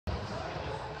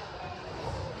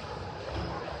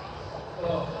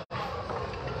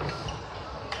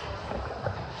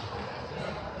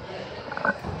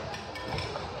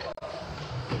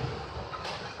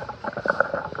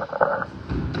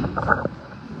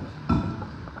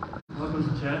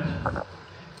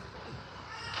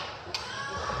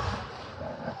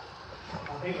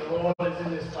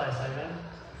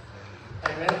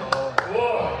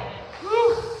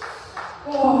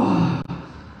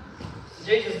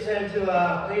please turn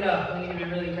to Peter. I'm going to give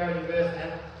you a really encouraging verse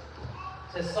now.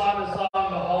 It says, Simon, Simon,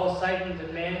 behold, Satan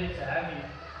demanded to have you,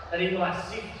 that he might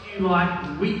sift you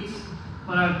like wheat,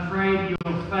 but I pray that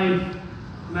your faith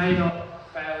may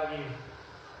not fail you.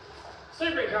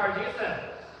 Super encouraging, isn't it?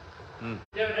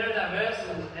 You ever heard that verse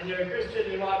and you're a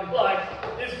Christian, you might be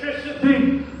like, this Christian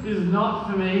thing is not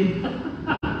for me.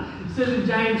 It says in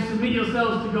James, submit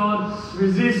yourselves to God,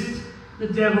 resist the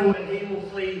devil and he will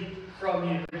flee from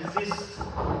you. Resist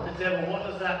the devil. What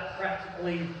does that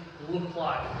practically look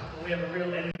like? When we have a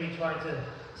real enemy trying to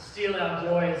steal our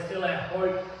joy and steal our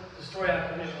hope, destroy our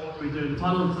commitment, what do we do? The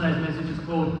title of today's message is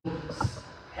called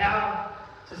How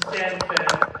to Stand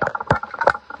Firm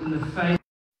in the Face.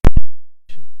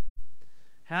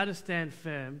 How to stand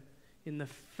firm in the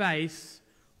face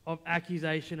of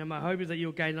accusation. And my hope is that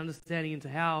you'll gain an understanding into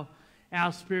how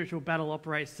our spiritual battle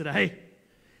operates today.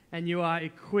 And you are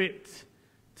equipped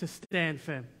to stand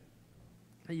firm.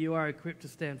 You are equipped to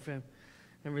stand firm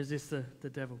and resist the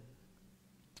devil.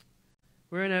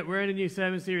 We're in a new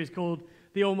sermon series called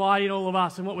The Almighty in All of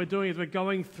Us. And what we're doing is we're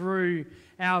going through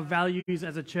our values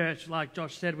as a church. Like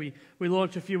Josh said, we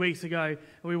launched a few weeks ago. And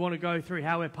we want to go through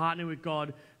how we're partnering with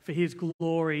God for His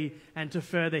glory and to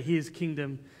further His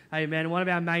kingdom. Amen. One of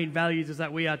our main values is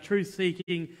that we are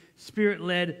truth-seeking,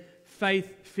 Spirit-led,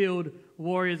 faith-filled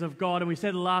warriors of God. And we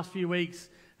said the last few weeks,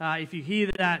 if you hear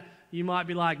that, you might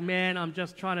be like, man, I'm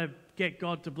just trying to get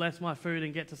God to bless my food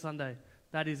and get to Sunday.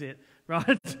 That is it,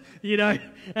 right? You know,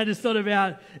 and it's not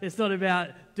about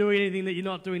doing anything that you're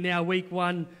not doing now. Week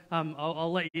 1,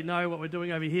 I'll let you know what we're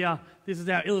doing over here. This is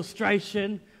our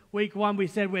illustration. Week 1, we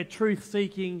said we're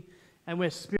truth-seeking and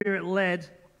we're Spirit-led.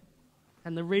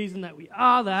 And the reason that we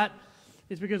are that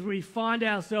is because we find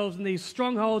ourselves in these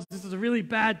strongholds. This is a really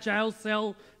bad jail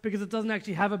cell because it doesn't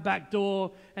actually have a back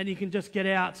door and you can just get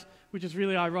out, which is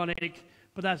really ironic,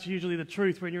 but that's usually the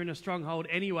truth when you're in a stronghold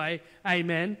anyway.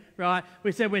 Amen, right?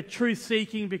 We said we're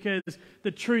truth-seeking because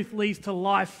the truth leads to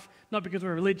life, not because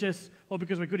we're religious or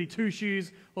because we're goody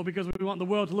two-shoes or because we want the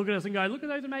world to look at us and go, look at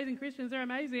those amazing Christians, they're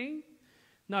amazing.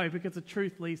 No, because the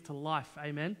truth leads to life,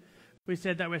 amen? We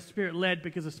said that we're Spirit-led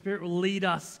because the Spirit will lead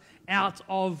us out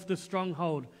of the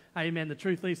stronghold. Amen. The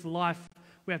truth leads to life.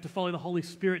 We have to follow the Holy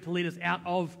Spirit to lead us out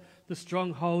of the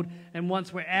stronghold. And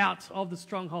once we're out of the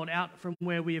stronghold, out from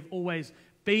where we have always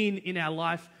been in our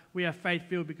life, we are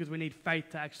faith-filled because we need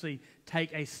faith to actually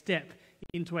take a step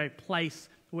into a place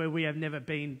where we have never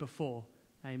been before.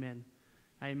 Amen.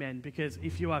 Amen. Because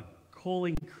if you are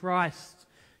calling Christ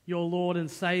your Lord and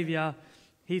Savior,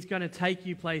 He's going to take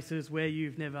you places where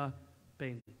you've never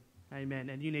been. Amen.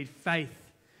 And you need faith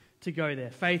to go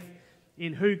there. Faith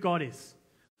in who God is.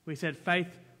 We said faith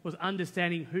was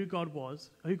understanding who God was,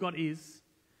 who God is,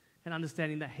 and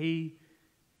understanding that He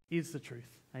is the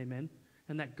truth. Amen.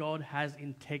 And that God has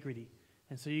integrity.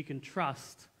 And so you can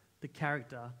trust the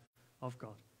character of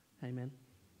God. Amen.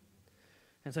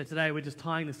 And so today we're just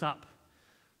tying this up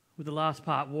with the last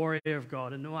part, warrior of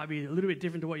God. And it might be a little bit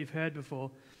different to what you've heard before.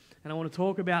 And I want to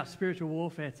talk about spiritual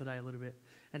warfare today a little bit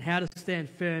and how to stand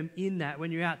firm in that. When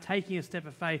you're out taking a step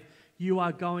of faith, you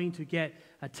are going to get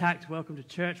attacked. Welcome to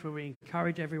church where we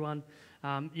encourage everyone.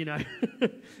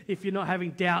 If you're not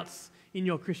having doubts in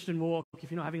your Christian walk, if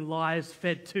you're not having lies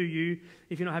fed to you,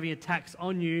 if you're not having attacks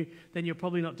on you, then you're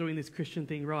probably not doing this Christian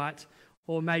thing right.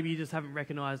 Or maybe you just haven't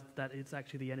recognized that it's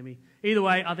actually the enemy. Either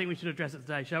way, I think we should address it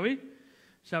today, shall we?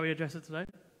 Shall we address it today?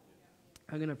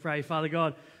 I'm going to pray. Father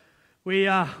God, we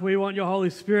want your Holy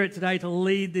Spirit today to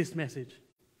lead this message.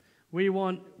 We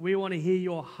want to hear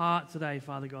your heart today,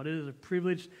 Father God. It is a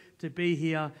privilege to be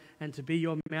here and to be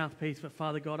your mouthpiece. But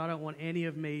Father God, I don't want any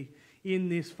of me in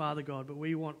this, Father God, but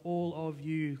we want all of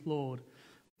you, Lord.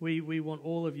 We want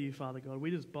all of you, Father God.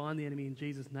 We just bind the enemy in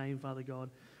Jesus' name, Father God.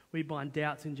 We bind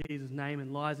doubts in Jesus' name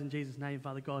and lies in Jesus' name,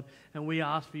 Father God. And we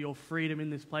ask for your freedom in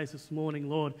this place this morning,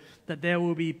 Lord, that there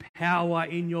will be power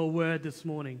in your word this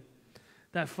morning.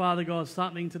 That, Father God,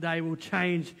 something today will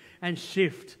change and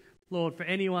shift, Lord, for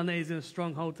anyone that is in a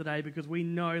stronghold today, because we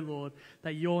know, Lord,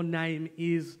 that your name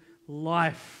is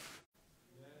life.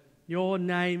 Your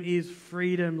name is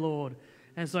freedom, Lord.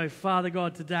 And so, Father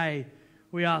God, today,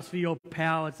 we ask for your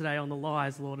power today on the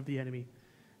lies, Lord, of the enemy.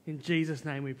 In Jesus'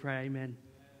 name we pray, amen.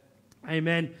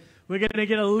 Amen. We're going to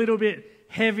get a little bit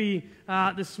heavy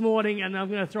this morning, and I'm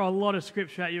going to throw a lot of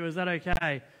scripture at you. Is that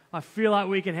okay? I feel like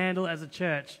we can handle it as a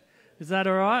church. Is that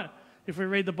all right? If we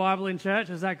read the Bible in church,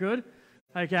 is that good?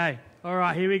 Okay. All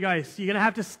right, here we go. So you're going to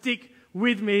have to stick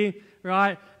with me,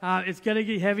 right? It's going to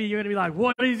get heavy. You're going to be like,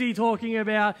 what is he talking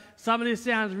about? Some of this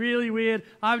sounds really weird.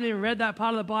 I haven't even read that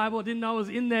part of the Bible. Didn't know it was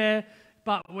in there.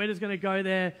 but we're just going to go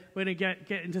there. We're going to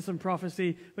get into some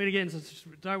prophecy. We're going to get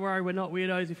into, don't worry, we're not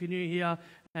weirdos if you're new here,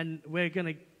 and we're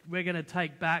going to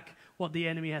take back what the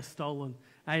enemy has stolen.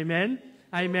 Amen?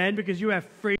 Amen, because you have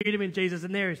freedom in Jesus,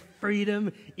 and there is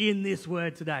freedom in this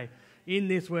word today. In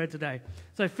this word today.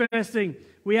 So first thing,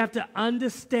 we have to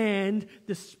understand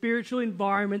the spiritual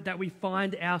environment that we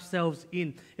find ourselves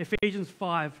in. Ephesians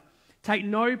 5. Take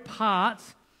no part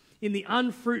in the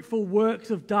unfruitful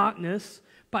works of darkness,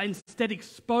 but instead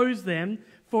expose them,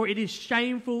 for it is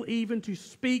shameful even to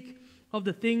speak of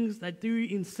the things they do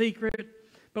in secret.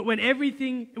 But when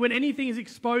anything is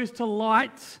exposed to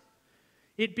light,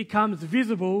 it becomes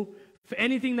visible. For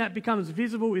anything that becomes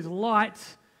visible is light.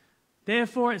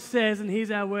 Therefore it says, and here's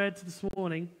our words this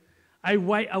morning,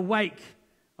 awake,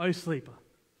 O sleeper,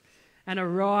 and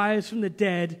arise from the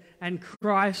dead, and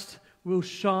Christ will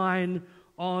shine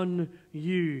on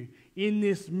you. In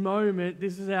this moment,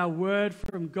 this is our word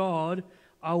from God,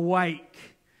 awake,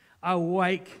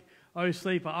 O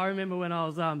sleeper. I remember when I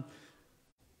was,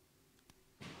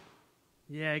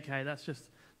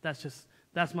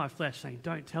 that's my flesh saying,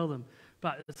 don't tell them.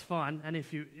 But it's fine, and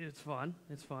it's fine.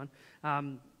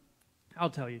 I'll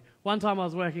tell you. One time I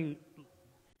was working,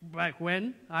 back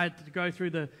when, I had to go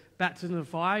through the baptism of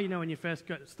fire, you know, when you first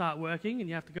start working and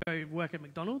you have to go work at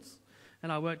McDonald's.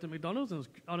 And I worked at McDonald's, and it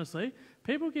was, honestly,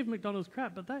 people give McDonald's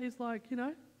crap, but that is like, you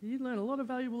know, you learn a lot of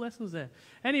valuable lessons there.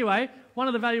 Anyway, one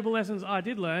of the valuable lessons I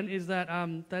did learn is that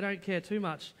they don't care too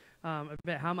much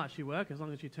about how much you work, as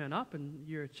long as you turn up and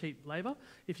you're a cheap labour.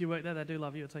 If you work there, they do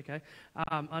love you, it's okay.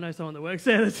 I know someone that works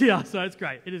there that's here, so it's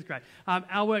great. It is great.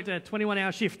 I worked a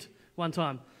 21-hour shift one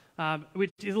time,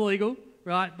 which is illegal,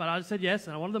 right? But I just said yes,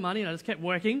 and I wanted the money, and I just kept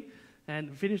working,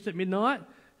 and finished at midnight,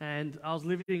 and I was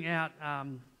living out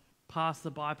past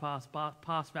the bypass,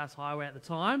 past Vasse Highway at the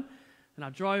time, and I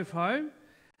drove home,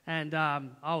 and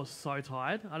I was so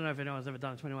tired. I don't know if anyone's ever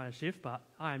done a 21-hour shift, but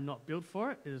I am not built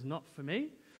for it. It is not for me.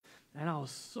 And I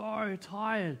was so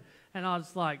tired, and I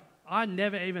was like, I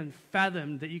never even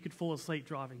fathomed that you could fall asleep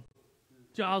driving.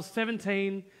 I was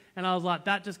 17, and I was like,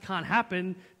 that just can't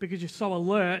happen because you're so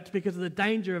alert, because of the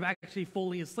danger of actually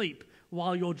falling asleep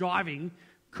while you're driving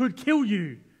could kill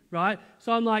you, right?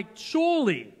 So I'm like,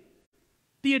 surely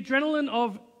the adrenaline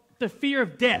of the fear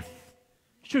of death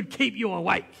should keep you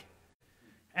awake.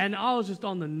 And I was just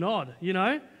on the nod, you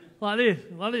know, like this.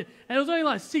 And it was only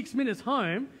like 6 minutes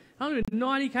home. I'm doing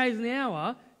 90 k's an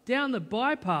hour down the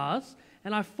bypass,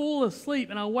 and I fall asleep,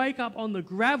 and I wake up on the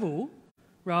gravel,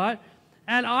 right?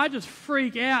 And I just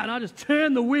freak out, and I just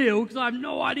turn the wheel because I have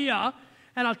no idea.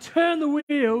 And I turn the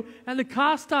wheel, and the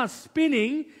car starts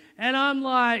spinning, and I'm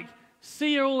like,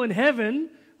 see you all in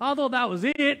heaven. I thought that was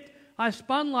it. I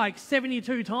spun like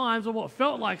 72 times, or what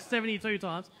felt like 72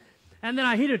 times, and then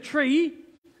I hit a tree.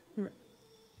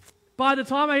 By the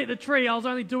time I hit the tree, I was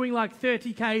only doing like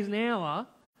 30 k's an hour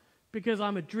because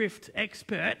I'm a drift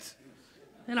expert,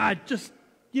 and I just,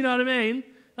 you know what I mean?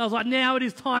 I was like, now it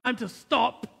is time to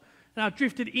stop, and I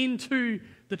drifted into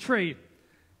the tree,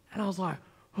 and I was like,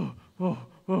 and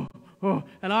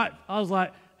I was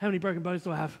like, how many broken bones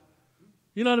do I have?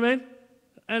 You know what I mean?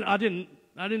 And I didn't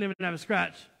even have a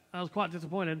scratch. I was quite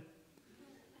disappointed.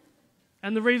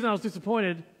 And the reason I was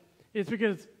disappointed is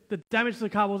because the damage to the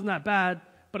car wasn't that bad,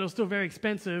 but it was still very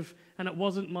expensive, and it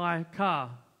wasn't my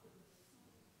car.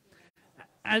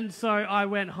 And so I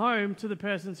went home to the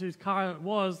person whose car it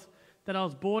was that I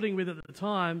was boarding with at the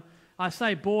time. I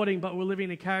say boarding, but we're living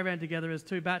in a caravan together as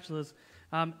two bachelors.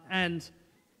 And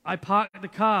I parked the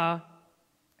car,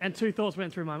 and two thoughts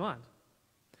went through my mind.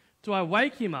 Do I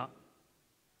wake him up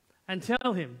and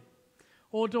tell him?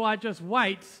 Or do I just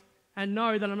wait and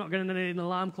know that I'm not going to need an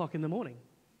alarm clock in the morning?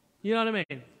 You know what I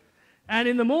mean? And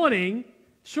in the morning,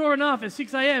 sure enough, at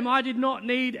 6 a.m., I did not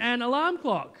need an alarm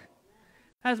clock.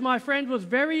 As my friend was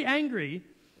very angry,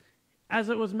 as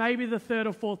it was maybe the third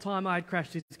or fourth time I had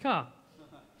crashed his car.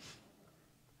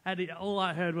 And all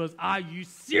I heard was, are you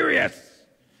serious?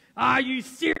 Are you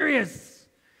serious?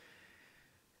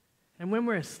 And when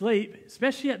we're asleep,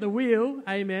 especially at the wheel,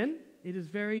 amen, it is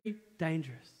very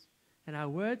dangerous. And our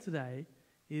word today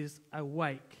is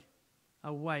awake.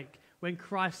 Awake. When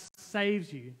Christ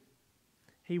saves you,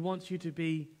 he wants you to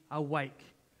be awake.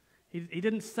 He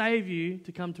didn't save you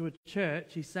to come to a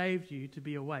church. He saved you to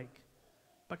be awake.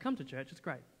 But come to church, it's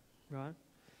great, right?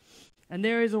 And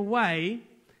there is a way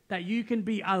that you can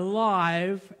be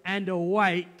alive and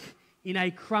awake in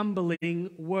a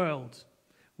crumbling world.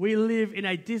 We live in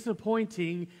a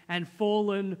disappointing and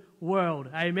fallen world.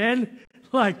 Amen?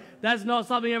 Like, that's not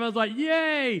something everyone's like,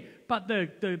 yay! But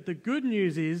the good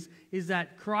news is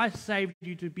that Christ saved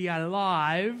you to be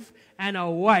alive and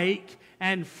awake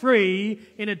and free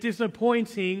in a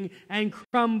disappointing and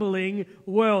crumbling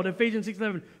world. Ephesians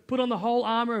 6:11, put on the whole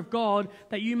armor of God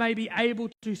that you may be able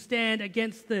to stand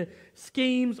against the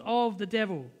schemes of the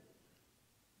devil.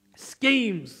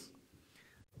 Schemes.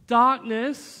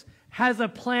 Darkness has a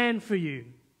plan for you.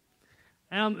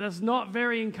 And that's not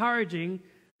very encouraging,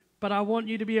 but I want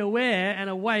you to be aware and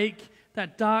awake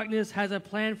that darkness has a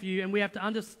plan for you, and we have to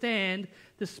understand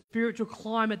the spiritual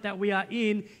climate that we are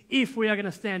in if we are going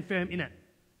to stand firm in it.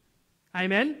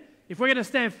 Amen? If we're going to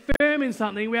stand firm in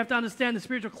something, we have to understand the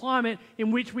spiritual climate in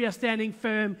which we are standing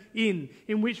firm in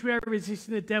which we are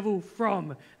resisting the devil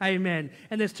from. Amen.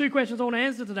 And there's two questions I want to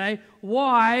answer today.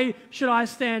 Why should I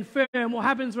stand firm? What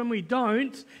happens when we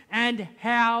don't? And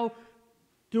how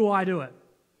do I do it?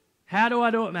 How do I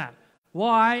do it, Matt?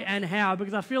 Why and how?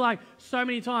 Because I feel like so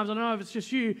many times, I don't know if it's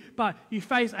just you, but you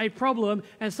face a problem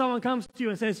and someone comes to you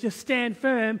and says, just stand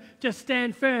firm, just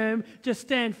stand firm, just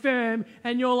stand firm.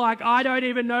 And you're like, I don't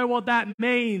even know what that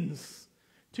means,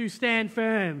 to stand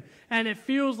firm. And it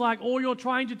feels like all you're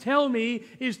trying to tell me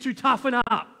is to toughen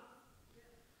up.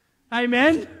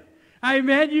 Amen?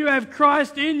 Amen. You have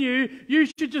Christ in you. You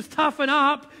should just toughen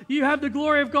up. You have the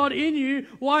glory of God in you.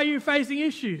 Why are you facing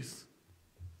issues?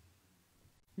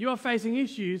 You are facing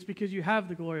issues because you have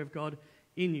the glory of God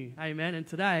in you. Amen. And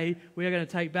today we are going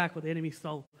to take back what the enemy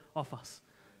stole off us.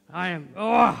 All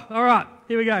right,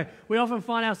 here we go. We often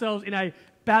find ourselves in a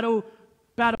battle.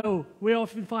 We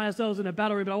often find ourselves in a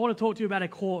battle room, but I want to talk to you about a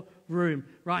courtroom,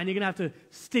 right? And you're going to have to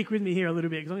stick with me here a little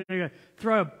bit because I'm going to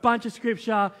throw a bunch of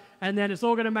scripture and then it's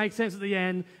all going to make sense at the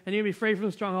end and you're going to be free from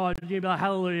the stronghold. You're going to be like,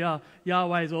 hallelujah,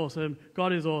 Yahweh is awesome,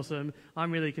 God is awesome.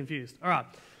 I'm really confused. All right,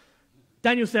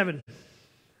 Daniel 7.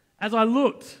 As I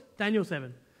looked, Daniel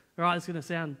 7. All right, it's going to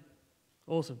sound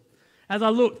awesome. As I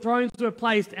looked, thrones were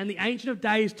placed, and the Ancient of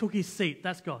Days took his seat.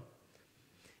 That's God.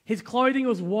 His clothing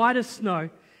was white as snow,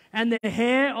 and the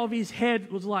hair of his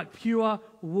head was like pure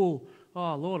wool.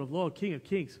 Oh, Lord of Lords, King of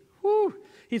Kings. Whew.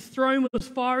 His throne was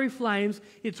fiery flames.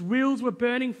 Its wheels were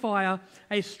burning fire.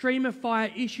 A stream of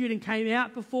fire issued and came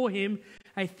out before him.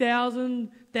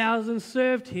 1,000,000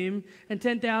 served him, and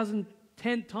 10,000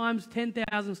 times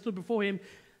 10,000 stood before him.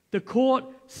 The court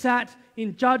sat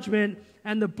in judgment,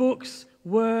 and the books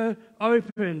were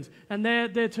opened. And they're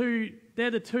the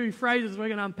two phrases we're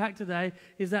going to unpack today,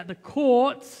 is that the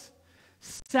courts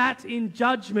sat in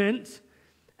judgment,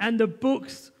 and the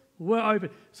books were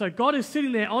opened. So God is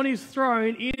sitting there on his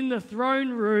throne in the throne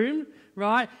room,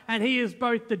 right? And he is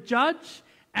both the judge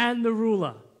and the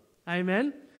ruler.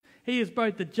 Amen? He is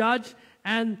both the judge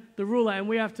and the ruler, and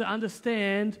we have to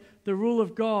understand the rule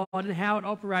of God and how it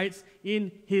operates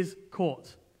in his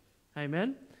court.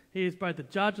 Amen? He is both the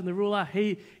judge and the ruler.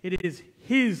 It is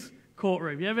his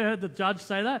courtroom. You ever heard the judge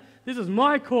say that? This is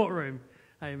my courtroom.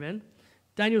 Amen?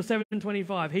 Daniel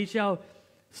 7:25. He shall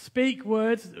speak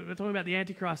words. We're talking about the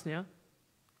Antichrist now.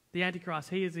 The Antichrist.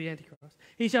 He is the Antichrist.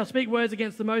 He shall speak words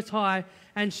against the Most High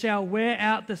and shall wear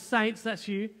out the saints. That's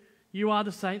you. You are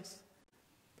the saints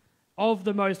of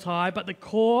the Most High. But the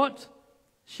court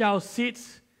shall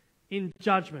sit in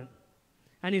judgment,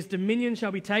 and his dominion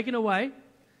shall be taken away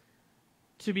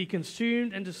to be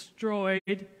consumed and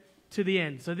destroyed to the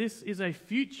end. So this is a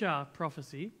future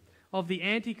prophecy of the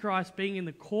Antichrist being in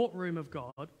the courtroom of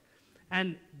God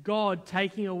and God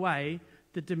taking away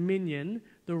the dominion,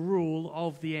 the rule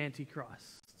of the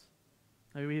Antichrist.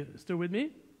 Are you still with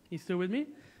me? You still with me?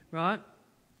 Right?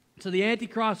 So the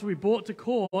Antichrist will be brought to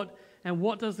court, and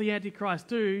what does the Antichrist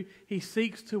do? He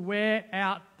seeks to wear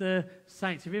out the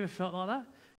saints. Have you ever felt like that?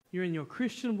 You're in your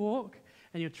Christian walk,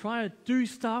 and you're trying to do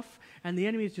stuff, and the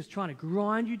enemy is just trying to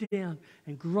grind you down,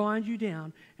 and grind you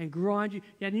down, and grind you.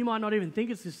 Yeah, and you might not even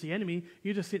think it's just the enemy.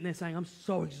 You're just sitting there saying, I'm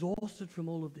so exhausted from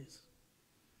all of this.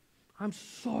 I'm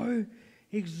so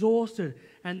exhausted.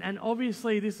 And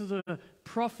obviously this is a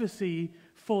prophecy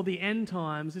for the end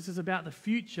times. This is about the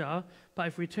future. But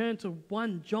if we turn to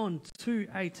 1 John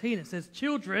 2:18, it says,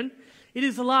 children, it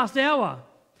is the last hour.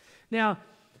 Now,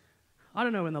 I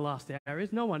don't know when the last hour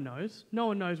is. No one knows. No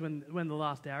one knows when the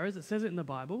last hour is. It says it in the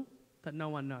Bible that no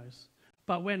one knows.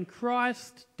 But when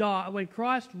Christ died, when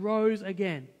Christ rose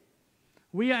again,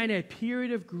 we are in a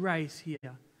period of grace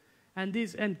here.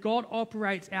 And God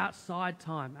operates outside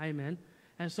time. Amen.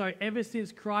 And so ever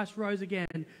since Christ rose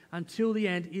again until the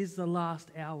end is the last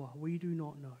hour. We do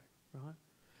not know, right?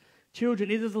 Children,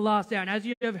 it is the last hour. And as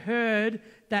you have heard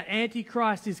that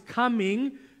Antichrist is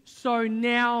coming so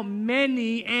now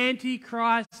many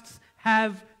antichrists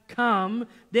have come.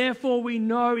 Therefore we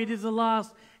know it is the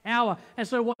last hour. And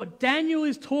so what Daniel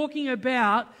is talking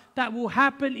about that will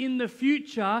happen in the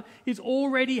future is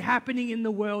already happening in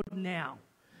the world now.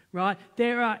 Right?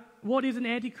 What is an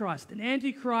antichrist? An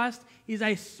antichrist is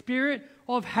a spirit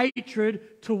of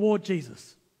hatred toward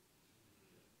Jesus.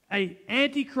 An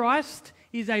antichrist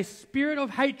is a spirit of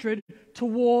hatred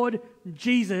toward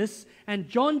Jesus. And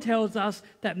John tells us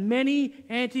that many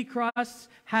antichrists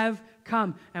have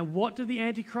come. And what do the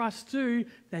antichrists do?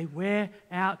 They wear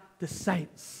out the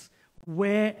saints.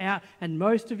 Wear out. And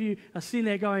most of you are sitting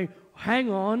there going, hang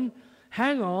on.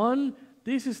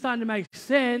 This is starting to make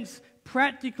sense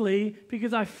practically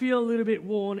because I feel a little bit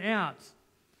worn out.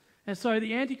 And so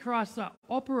the antichrists are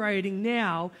operating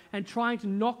now and trying to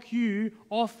knock you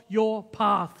off your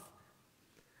path.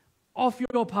 Off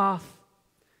your path.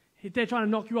 They're trying to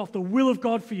knock you off the will of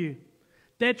God for you.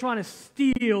 They're trying to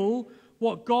steal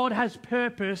what God has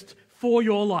purposed for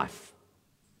your life.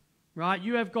 Right?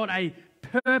 You have got a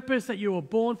purpose that you were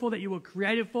born for, that you were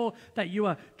created for, that you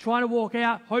are trying to walk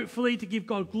out, hopefully to give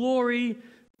God glory.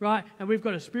 Right? And we've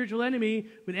got a spiritual enemy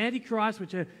with Antichrist,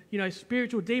 which are,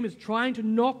 spiritual demons trying to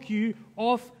knock you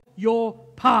off your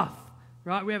path.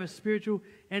 Right? We have a spiritual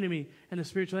enemy, and the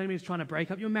spiritual enemy is trying to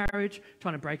break up your marriage,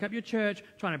 trying to break up your church,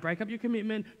 trying to break up your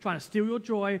commitment, trying to steal your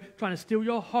joy, trying to steal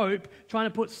your hope, trying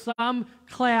to put some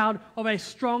cloud of a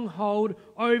stronghold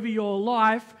over your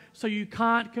life so you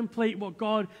can't complete what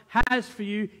God has for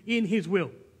you in His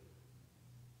will.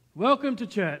 Welcome to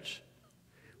church,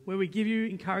 where we give you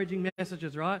encouraging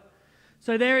messages, right?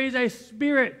 So there is a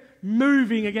spirit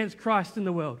moving against Christ in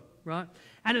the world, right?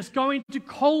 And it's going to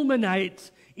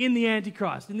culminate in the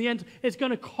Antichrist. In the end, it's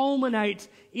going to culminate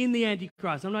in the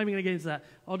Antichrist. I'm not even going to get into that.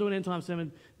 I'll do an end time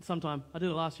sermon sometime. I did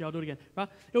it last year. I'll do it again, right?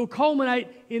 It will culminate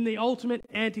in the ultimate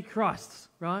Antichrists,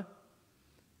 right?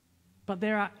 But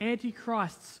there are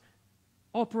Antichrists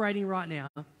operating right now,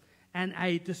 and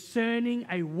a discerning,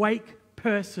 awake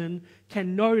person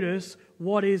can notice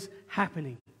what is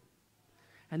happening.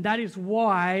 And that is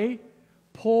why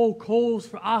Paul calls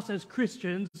for us as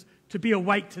Christians to be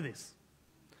awake to this.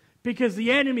 Because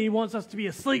the enemy wants us to be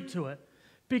asleep to it.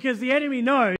 Because the enemy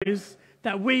knows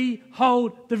that we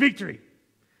hold the victory.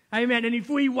 Amen. And if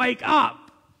we wake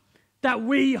up that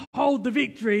we hold the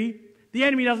victory, the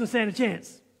enemy doesn't stand a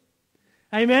chance.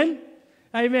 Amen?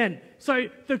 Amen. So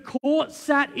the court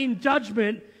sat in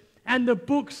judgment and the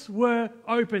books were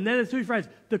open. They're the two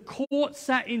phrases. The court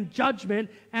sat in judgment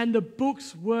and the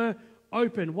books were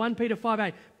open. 1 Peter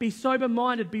 5:8. Be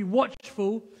sober-minded, be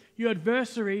watchful. Your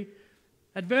adversary,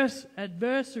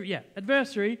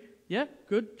 yeah,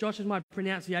 good. Josh is my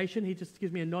pronunciation. He just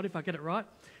gives me a nod if I get it right.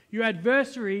 Your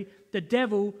adversary, the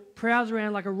devil, prowls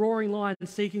around like a roaring lion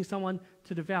seeking someone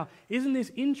to devour. Isn't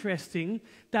this interesting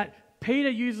that Peter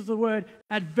uses the word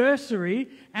adversary,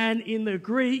 and in the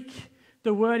Greek,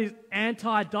 the word is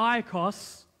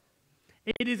anti-diakos.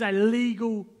 It is a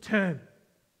legal term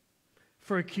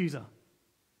for accuser.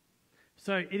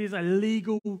 So it is a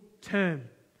legal term.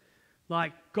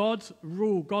 Like God's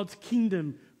rule, God's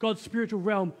kingdom, God's spiritual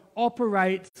realm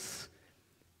operates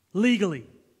legally.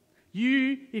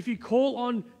 If you call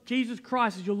on Jesus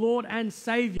Christ as your Lord and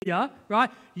Savior,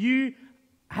 right, you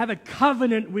have a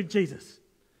covenant with Jesus.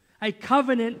 A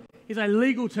covenant is a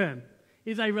legal term.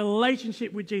 Is a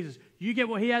relationship with Jesus. You get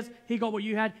what He has, He got what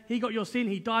you had, He got your sin,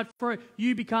 He died for it.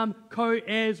 You become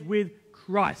co-heirs with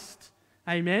Christ.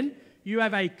 Amen? You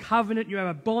have a covenant, you have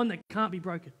a bond that can't be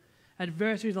broken.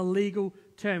 Adversary is a legal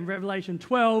term. Revelation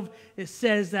 12, it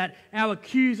says that our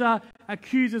accuser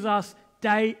accuses us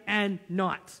day and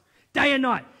night. Day and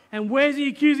night. And where's he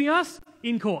accusing us?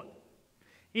 In court.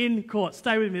 In court.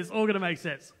 Stay with me, it's all going to make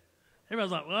sense.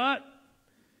 Everyone's like, what?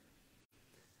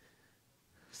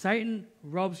 Satan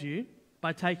robs you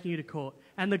by taking you to court.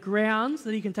 And the grounds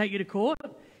that he can take you to court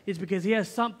is because he has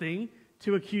something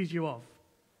to accuse you of.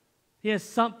 He has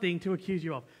something to accuse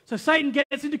you of. So Satan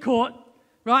gets into court,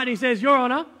 right, and he says, Your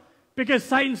Honor, because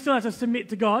Satan still has to submit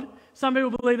to God. Some people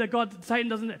believe that Satan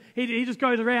doesn't, he just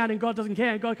goes around and God doesn't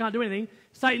care and God can't do anything.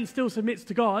 Satan still submits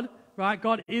to God, right?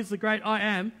 God is the great I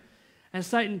am. And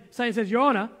Satan says, Your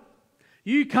Honor,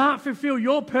 you can't fulfill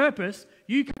your purpose,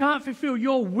 you can't fulfill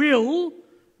your will,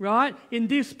 right, in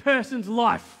this person's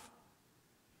life.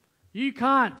 You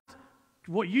can't.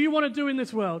 What you want to do in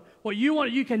this world, what you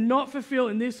want, you cannot fulfill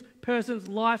in this person's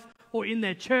life or in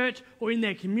their church or in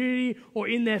their community or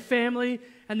in their family.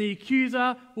 And the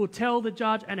accuser will tell the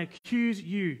judge and accuse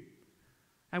you.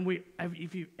 And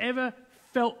if you've ever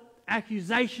felt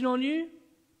accusation on you,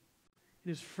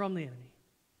 it is from the enemy.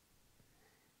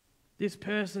 This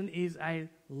person is a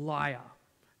liar.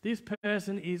 This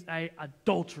person is an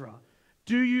adulterer.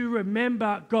 Do you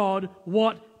remember, God,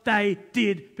 what they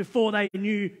did before they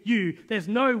knew you? There's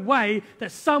no way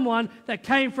that someone that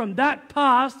came from that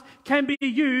past can be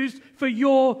used for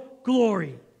your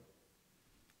glory.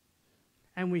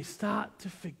 And we start to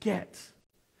forget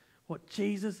what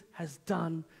Jesus has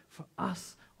done for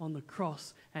us on the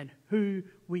cross and who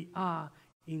we are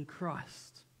in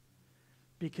Christ.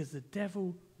 Because the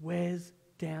devil wears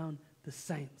down the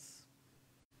saints.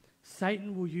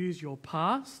 Satan will use your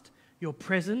past, your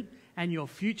present, and your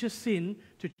future sin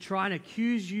to try and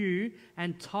accuse you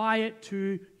and tie it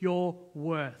to your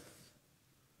worth.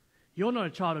 You're not a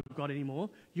child of God anymore.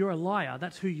 You're a liar.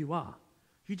 That's who you are.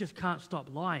 You just can't stop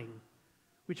lying,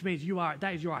 which means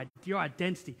that is your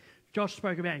identity. Josh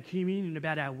spoke about in communion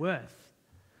about our worth.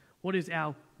 What is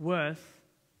our worth?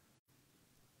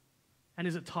 And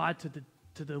is it tied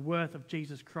to the worth of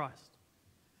Jesus Christ?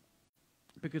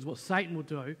 Because what Satan will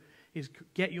do is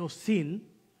get your sin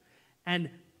and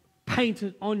paint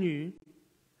it on you.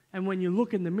 And when you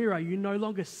look in the mirror, you no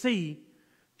longer see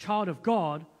child of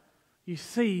God, you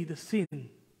see the sin.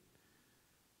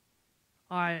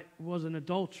 I was an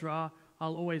adulterer.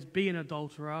 I'll always be an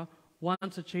adulterer.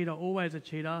 Once a cheater, always a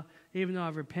cheater, even though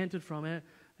I've repented from it.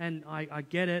 And I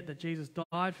get it that Jesus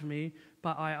died for me,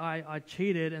 but I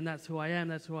cheated, and that's who I am.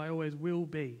 That's who I always will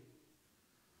be.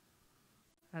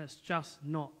 And it's just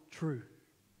not true.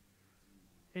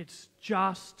 It's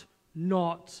just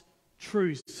not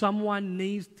true. Someone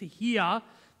needs to hear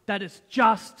that it's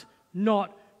just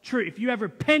not true. If you have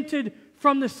repented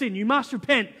from the sin, you must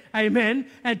repent, amen,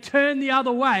 and turn the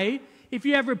other way. If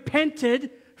you have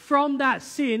repented from that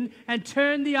sin and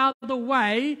turn the other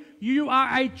way, you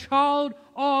are a child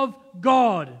of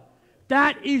God.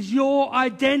 That is your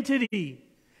identity.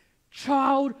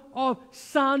 Child of,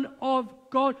 son of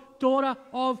God, daughter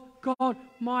of God.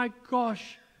 My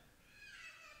gosh.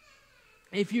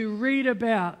 If you read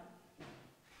about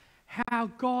how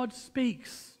God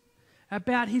speaks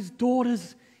about his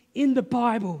daughters in the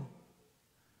Bible,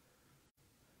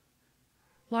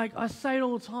 like I say it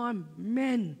all the time,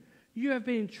 men, you have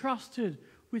been entrusted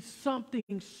with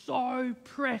something so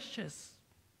precious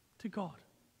to God.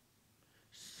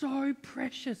 So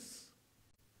precious.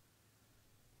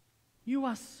 You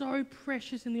are so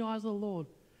precious in the eyes of the Lord.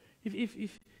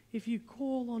 If you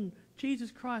call on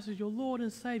Jesus Christ as your Lord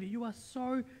and Savior, you are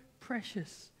so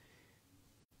precious.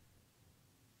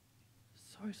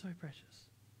 So precious.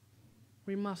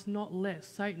 We must not let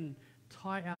Satan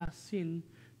tie our sin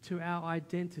to our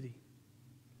identity.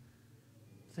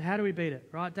 So how do we beat it,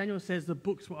 right? Daniel says the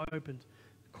books were opened.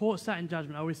 Court sat in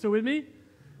judgment. Are we still with me?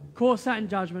 Court sat in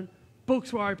judgment.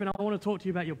 Books were open. I want to talk to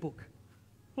you about your book.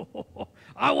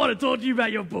 I want to talk to you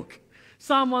about your book.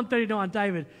 Psalm 139,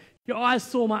 David. Your eyes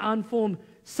saw my unformed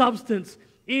substance.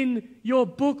 In your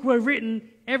book were written,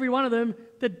 every one of them,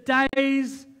 the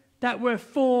days that were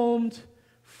formed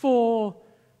for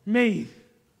me.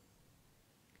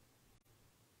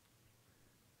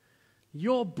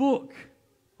 Your book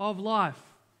of life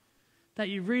that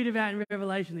you read about in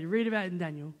Revelation, that you read about in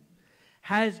Daniel,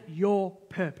 has your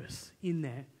purpose in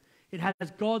there. It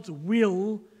has God's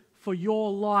will for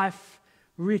your life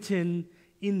written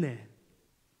in there.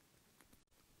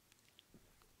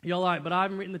 You're like, but I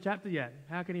haven't written the chapter yet.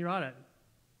 How can he write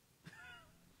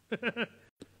it?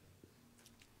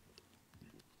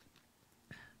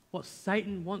 What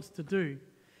Satan wants to do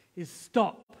is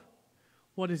stop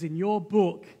what is in your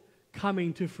book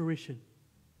coming to fruition.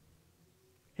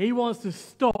 He wants to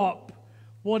stop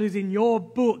what is in your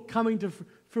book coming to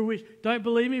fruition. Don't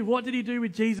believe me? What did he do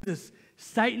with Jesus?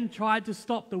 Satan tried to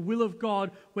stop the will of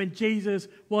God when Jesus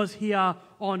was here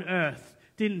on earth,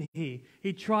 didn't he?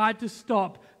 He tried to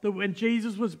stop when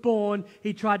Jesus was born,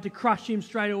 he tried to crush him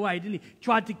straight away, didn't he?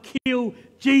 Tried to kill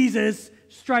Jesus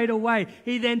straight away.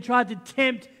 He then tried to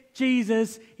tempt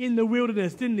Jesus in the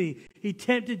wilderness, didn't he? He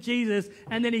tempted Jesus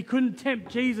and then he couldn't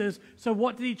tempt Jesus. So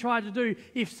what did he try to do?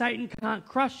 If Satan can't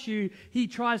crush you, he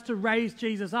tries to raise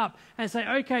Jesus up and say,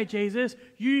 okay, Jesus,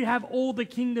 you have all the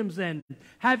kingdoms then.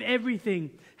 Have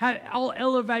everything. I'll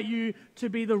elevate you to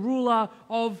be the ruler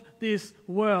of this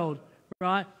world,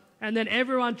 right? And then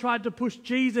everyone tried to push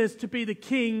Jesus to be the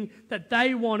king that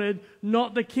they wanted,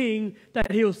 not the king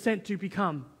that he was sent to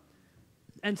become.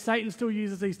 And Satan still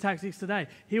uses these tactics today.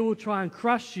 He will try and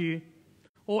crush you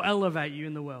or elevate you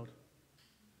in the world.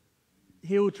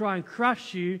 He will try and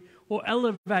crush you or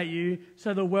elevate you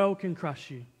so the world can crush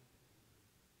you.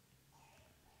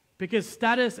 Because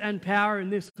status and power in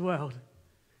this world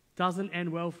doesn't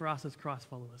end well for us as Christ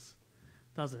followers,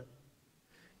 does it?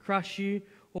 Crush you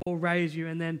or raise you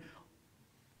and then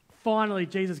finally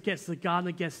Jesus gets to the Garden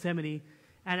of Gethsemane,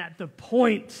 and at the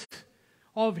point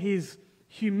of his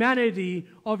humanity,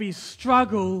 of his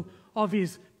struggle, of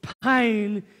his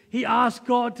pain, he asks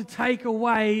God to take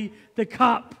away the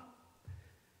cup.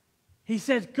 He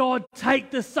says, God,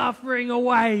 take the suffering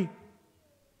away.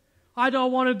 I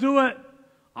don't want to do it.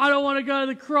 I don't want to go to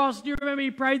the cross. Do you remember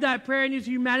he prayed that prayer in his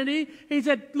humanity? He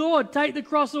said, Lord, take the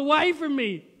cross away from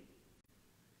me.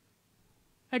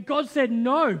 And God said,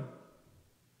 no.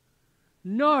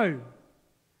 No.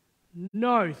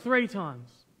 No, 3 times.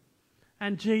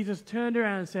 And Jesus turned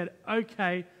around and said,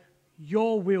 okay,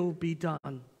 your will be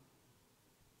done.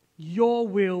 Your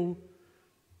will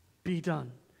be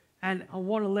done. And I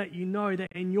want to let you know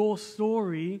that in your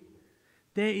story,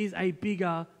 there is a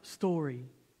bigger story.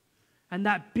 And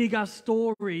that bigger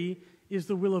story is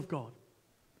the will of God,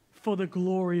 for the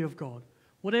glory of God.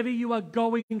 Whatever you are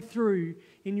going through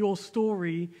in your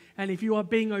story, and if you are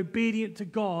being obedient to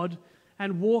God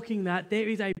and walking that, there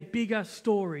is a bigger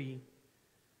story.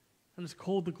 And it's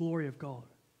called the glory of God.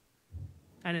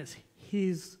 And it's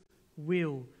His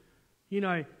will. You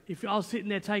know, if I was sitting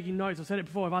there taking notes, I said it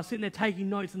before, if I was sitting there taking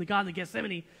notes in the Garden of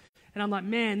Gethsemane, and I'm like,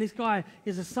 man, this guy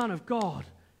is the Son of God.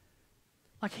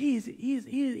 Like he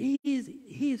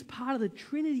is part of the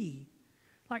Trinity.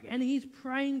 Like, and he's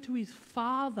praying to his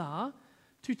Father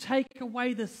to take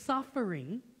away the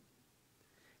suffering.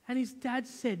 And his dad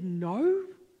said no.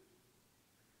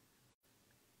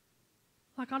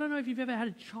 Like, I don't know if you've ever had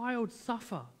a child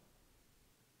suffer.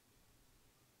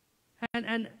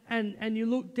 And you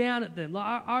look down at them.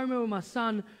 Like I remember my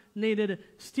son needed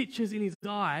stitches in his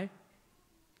eye,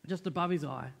 just above his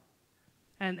eye.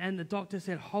 And the doctor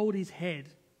said, hold his head.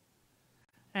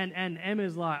 And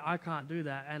Emma's like, I can't do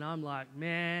that. And I'm like,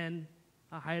 man,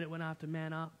 I hate it when I have to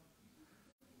man up.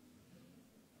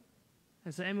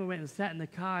 And so Emma went and sat in the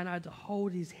car, and I had to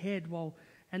hold his head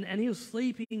and he was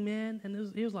sleeping, man. And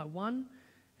he was like 1.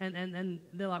 And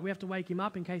they're like, we have to wake him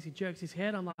up in case he jerks his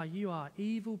head. I'm like, you are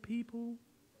evil people.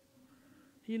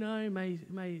 You know,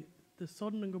 may the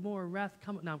Sodom and Gomorrah wrath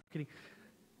come. No, I'm kidding.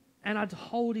 And I had to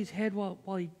hold his head while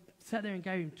he sat there and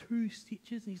gave him 2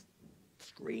 stitches, and he's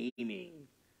screaming.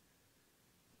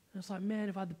 And it's like, man,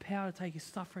 if I had the power to take his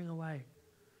suffering away,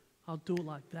 I'll do it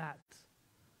like that.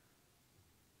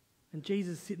 And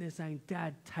Jesus is sitting there saying,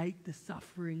 Dad, take the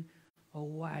suffering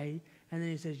away. And then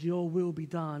he says, your will be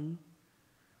done.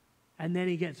 And then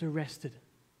he gets arrested.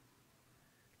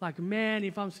 Like, man,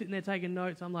 if I'm sitting there taking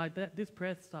notes, I'm like, this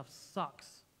prayer stuff sucks.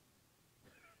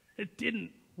 It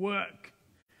didn't work.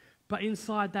 But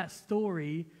inside that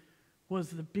story was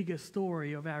the bigger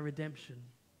story of our redemption.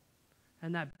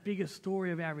 And that bigger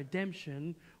story of our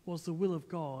redemption was the will of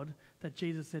God, that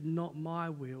Jesus said, not my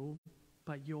will,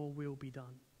 but your will be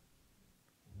done.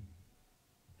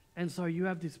 And so you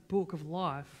have this book of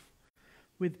life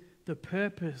with the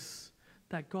purpose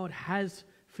that God has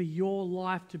for your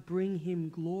life to bring him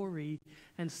glory,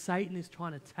 and Satan is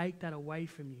trying to take that away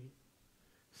from you.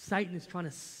 Satan is trying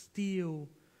to steal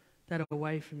that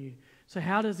away from you. So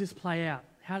how does this play out?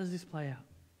 How does this play out?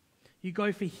 You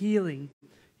go for healing,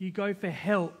 you go for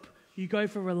help, you go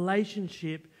for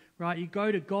relationship, right? You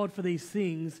go to God for these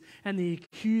things, and the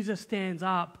accuser stands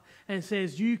up and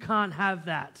says, you can't have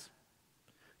that.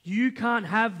 You can't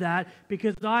have that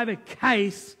because I have a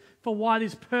case for why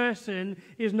this person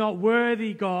is not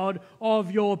worthy, God,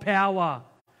 of your power.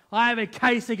 I have a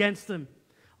case against them.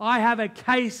 I have a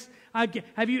case.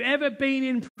 Have you ever been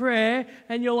in prayer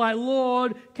and you're like,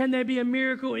 Lord, can there be a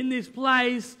miracle in this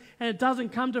place? And it doesn't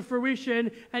come to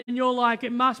fruition, and you're like,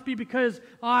 it must be because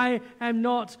I am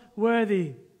not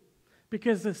worthy.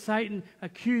 Because the Satan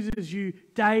accuses you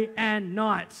day and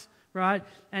night. Right?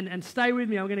 And stay with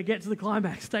me. I'm going to get to the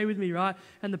climax. Stay with me, right?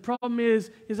 And the problem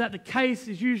is that the case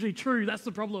is usually true. That's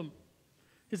the problem.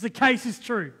 Is the case is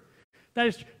true. That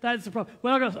is the problem.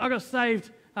 Well, I got saved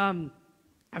a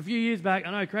few years back.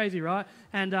 I know, crazy, right?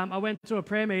 And I went to a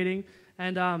prayer meeting,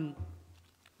 and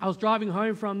I was driving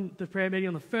home from the prayer meeting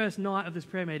on the first night of this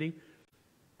prayer meeting,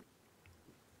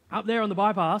 up there on the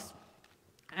bypass,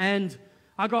 and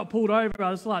I got pulled over. It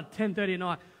was like 10:30 at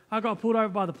night. I got pulled over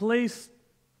by the police.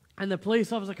 And the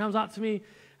police officer comes up to me,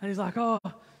 and he's like, oh,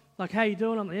 like, how you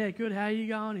doing? I'm like, yeah, good, how are you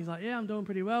going? He's like, yeah, I'm doing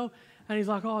pretty well. And he's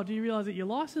like, oh, do you realize that your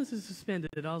license is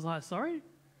suspended? I was like, sorry?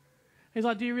 He's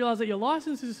like, do you realize that your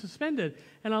license is suspended?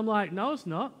 And I'm like, no, it's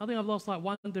not. I think I've lost like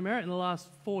 1 demerit in the last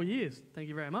 4 years. Thank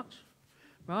you very much.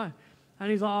 Right. And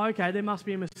he's like, oh, okay, there must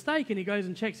be a mistake. And he goes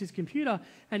and checks his computer,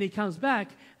 and he comes back,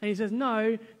 and he says,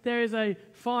 no, there is a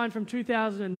fine from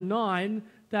 2009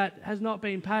 that has not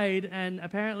been paid, and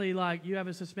apparently, like, you have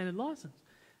a suspended license.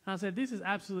 And I said, this is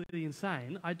absolutely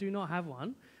insane. I do not have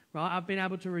one. right? I've been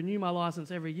able to renew my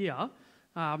license every year,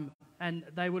 and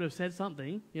they would have said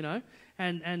something, you know.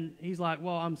 And he's like,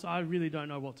 well, I really don't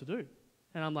know what to do.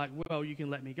 And I'm like, well, you can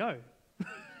let me go.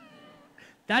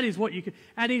 That is what you can.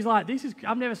 And he's like,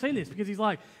 I've never seen this, because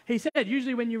he said,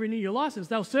 usually when you renew your license,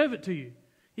 they'll serve it to you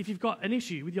if you've got an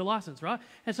issue with your license, right?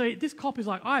 And so this cop is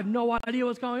like, I have no idea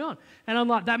what's going on. And I'm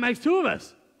like, that makes two of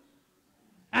us.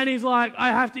 And he's like, I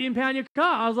have to impound your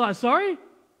car. I was like, sorry?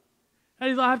 And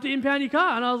he's like, I have to impound your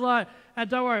car. And I was like,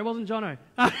 don't worry, it wasn't Jono.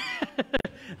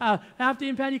 I have to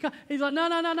impound your car. He's like, no.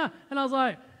 And I was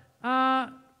like, I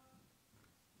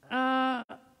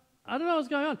don't know what's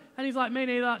going on. And he's like, me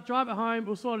neither. Drive it home.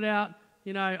 We'll sort it out.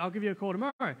 You know, I'll give you a call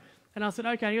tomorrow. And I said,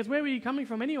 okay. And he goes, where were you coming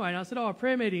from anyway? And I said, a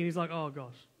prayer meeting. And he's like, oh,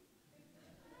 gosh.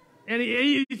 And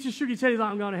he just shook his head. He's like,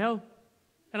 I'm going to hell.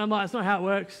 And I'm like, that's not how it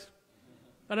works.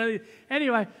 But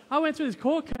anyway, I went through this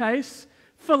court case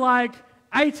for like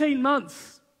 18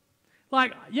 months.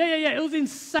 Like, yeah. It was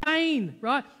insane,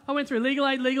 right? I went through legal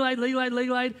aid.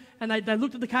 And they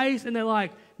looked at the case and they're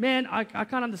like, man, I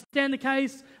can't understand the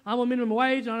case. I'm on minimum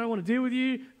wage and I don't want to deal with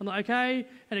you. I'm like, okay.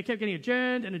 And it kept getting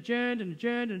adjourned. I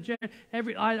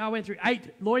went through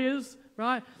 8 lawyers,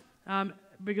 right?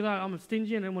 Because I'm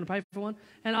stingy and I don't want to pay for one.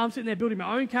 And I'm sitting there building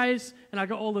my own case, and I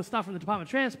got all the stuff from the Department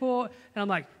of Transport, and I'm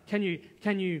like, can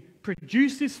you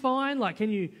produce this fine? Like,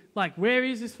 where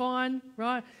is this fine,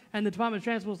 right? And the Department of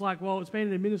Transport's like, well, it's been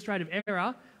an administrative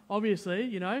error, obviously,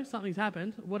 you know, something's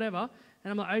happened, whatever.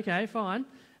 And I'm like, okay, fine.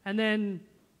 And then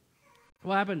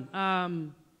what happened?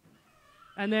 And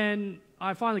then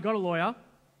I finally got a lawyer,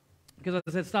 because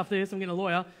I said, stuff this, I'm getting a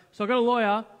lawyer. So I got a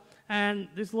lawyer, and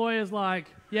this lawyer's like,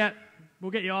 yeah,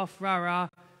 we'll get you off, rah.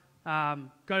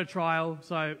 Go to trial.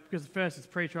 So, because first it's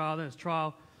pre-trial, then it's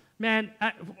trial. Man,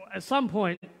 at some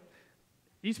point,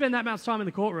 you spend that much time in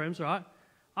the courtrooms, right?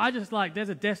 I just there's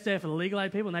a desk there for the legal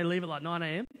aid people, and they leave at like 9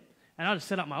 a.m. And I just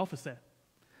set up my office there.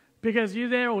 Because you're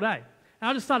there all day. And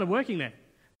I just started working there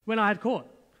when I had court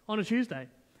on a Tuesday.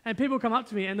 And people come up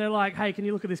to me and they're like, hey, can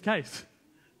you look at this case?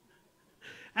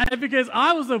 And because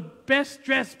I was the best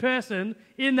dressed person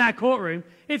in that courtroom,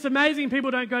 it's amazing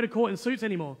people don't go to court in suits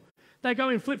anymore. They go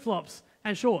in flip-flops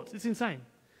and shorts. It's insane.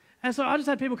 And so I just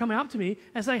had people coming up to me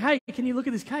and saying, hey, can you look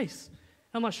at this case?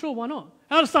 And I'm like, sure, why not?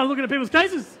 And I just started looking at people's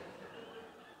cases.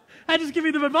 And just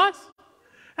giving them advice.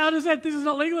 And I just said, this is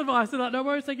not legal advice. They're like, no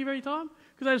worries, thank you for your time.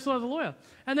 Because I just thought I was a lawyer.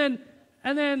 And then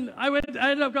I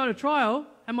ended up going to trial,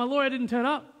 and my lawyer didn't turn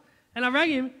up. And I rang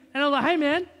him, and I was like, hey,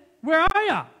 man, where are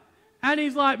you? And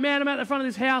he's like, man, I'm at the front of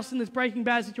this house in this Breaking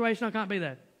Bad situation. I can't be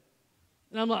there.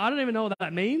 And I'm like, I don't even know what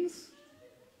that means.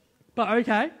 But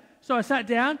okay. So I sat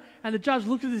down, and the judge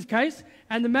looked at this case,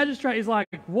 and the magistrate is like,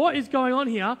 what is going on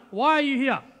here? Why are you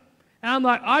here? And I'm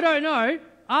like, I don't know.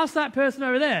 Ask that person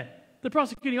over there, the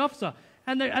prosecuting officer.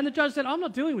 And the judge said, I'm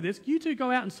not dealing with this. You two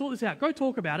go out and sort this out. Go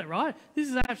talk about it, right? This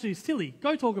is actually silly.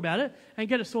 Go talk about it and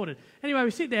get it sorted. Anyway,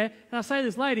 we sit there, and I say to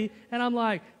this lady, and I'm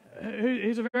like,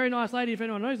 who's a very nice lady, if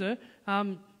anyone knows her.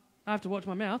 I have to watch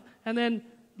my mouth. And then,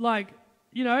 I'm like,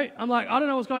 I don't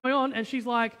know what's going on. And she's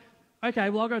like, okay,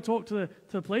 well, I'll go talk to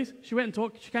the police. She went and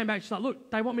talked. She came back. She's like,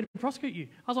 look, they want me to prosecute you.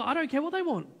 I was like, I don't care what they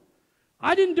want.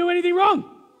 I didn't do anything wrong.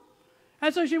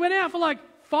 And so she went out for like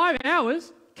 5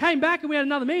 hours, came back, and we had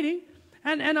another meeting.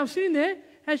 And I'm sitting there,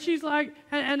 and she's like,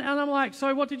 and I'm like,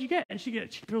 so what did you get? And she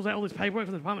pulls out all this paperwork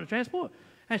from the Department of Transport.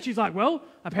 And she's like, well,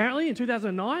 apparently in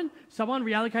 2009, someone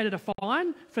reallocated a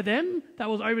fine for them that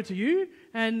was over to you,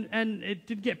 and it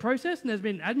did get processed, and there's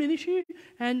been an admin issue,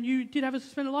 and you did have a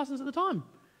suspended license at the time.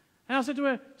 And I said to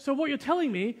her, so what you're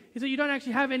telling me is that you don't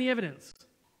actually have any evidence.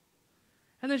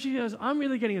 And then she goes, I'm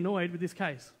really getting annoyed with this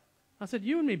case. I said,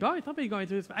 you and me both. I've been going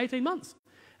through this for 18 months.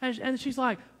 And she's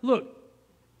like, look,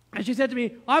 and she said to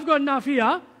me, I've got enough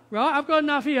here, right? I've got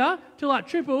enough here to like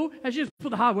triple, and she just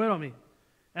put the hard word on me.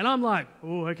 And I'm like,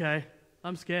 oh, okay,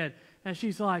 I'm scared. And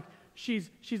she's like,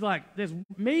 there's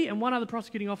me and one other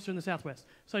prosecuting officer in the Southwest.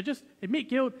 So just admit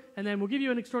guilt, and then we'll give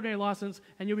you an extraordinary license,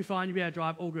 and you'll be fine, you'll be able to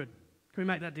drive, all good. Can we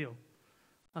make that deal?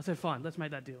 I said, fine, let's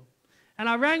make that deal. And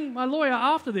I rang my lawyer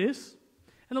after this,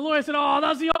 and the lawyer said, oh,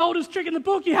 that's the oldest trick in the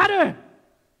book, you had her.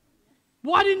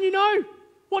 Why didn't you know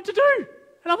what to do?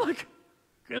 And I'm like,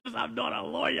 because I'm not a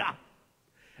lawyer.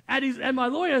 And my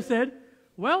lawyer said,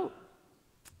 well,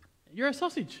 you're a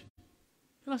sausage.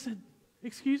 And I said,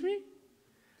 excuse me?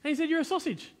 And he said, you're a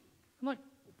sausage. I'm like,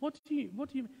 what do you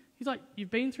mean? He's like,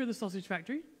 you've been through the sausage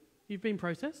factory, you've been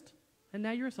processed, and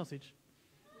now you're a sausage.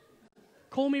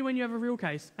 Call me when you have a real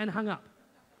case, and hung up.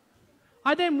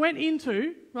 I then went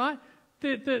into, right,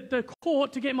 the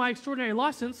court to get my extraordinary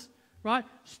license, right,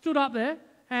 stood up there,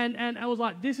 and I was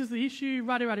like, this is the issue,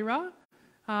 rah-de-rah-de-rah.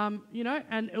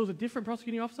 and it was a different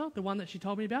prosecuting officer, the one that she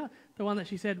told me about, the one that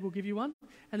she said, we'll give you one.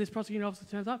 And this prosecuting officer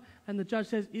turns up, and the judge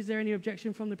says, is there any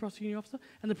objection from the prosecuting officer?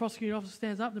 And the prosecuting officer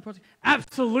stands up, and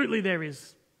absolutely there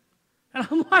is. And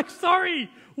I'm like, sorry,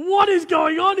 what is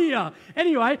going on here?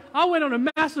 Anyway, I went on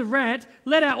a massive rant,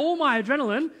 let out all my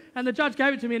adrenaline, and the judge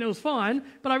gave it to me and it was fine,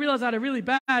 but I realized I had a really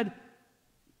bad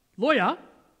lawyer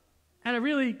and a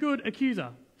really good accuser,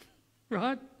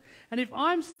 right? And if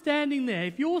I'm standing there,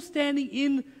 if you're standing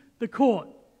in the court,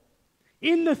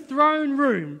 in the throne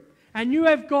room, and you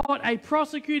have got a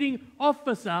prosecuting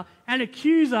officer and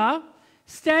accuser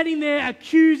standing there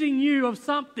accusing you of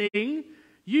something,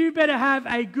 you better have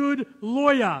a good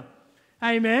lawyer.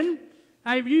 Amen?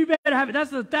 You better have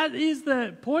it. That is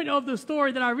the point of the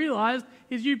story that I realized,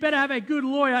 is you better have a good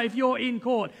lawyer if you're in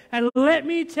court. And let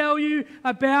me tell you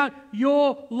about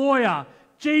your lawyer.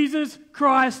 Jesus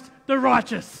Christ the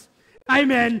righteous.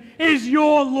 Amen. Is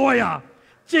your lawyer.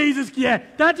 Jesus, yeah,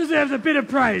 that deserves a bit of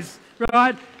praise,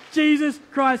 right? Jesus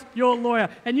Christ, your lawyer.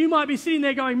 And you might be sitting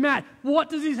there going, Matt, what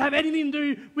does this have anything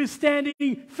to do with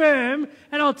standing firm?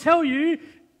 And I'll tell you,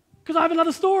 because I have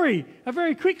another story, a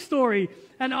very quick story.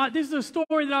 And this is a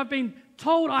story that I've been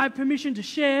told I have permission to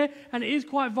share, and it is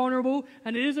quite vulnerable,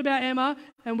 and it is about Emma,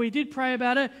 and we did pray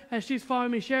about it, and she's fine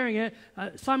with me sharing it.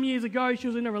 Some years ago, she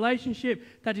was in a relationship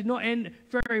that did not end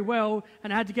very well,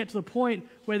 and had to get to the point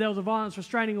where there was a violence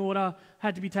restraining order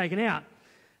had to be taken out.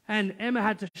 And Emma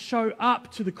had to show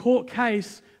up to the court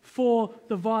case for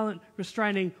the violent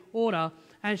restraining order,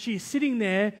 and she's sitting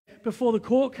there before the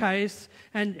court case,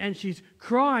 and she's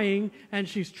crying, and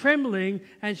she's trembling,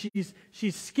 and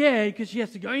she's scared because she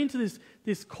has to go into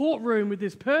this courtroom with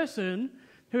this person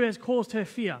who has caused her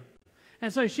fear.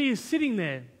 And so she is sitting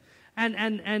there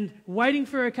and waiting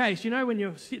for her case. You know, when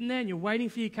you're sitting there and you're waiting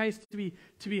for your case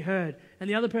to be heard, and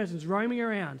the other person's roaming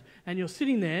around, and you're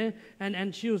sitting there,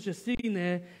 and she was just sitting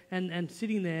there and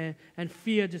sitting there, and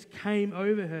fear just came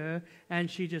over her, and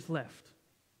she just left.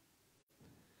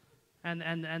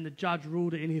 And the judge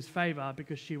ruled it in his favor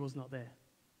because she was not there.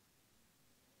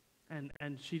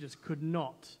 And she just could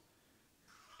not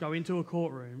go into a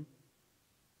courtroom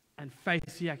and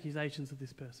face the accusations of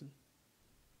this person.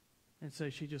 And so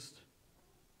she just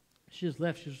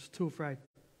left. She was just too afraid.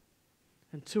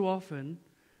 And too often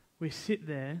we sit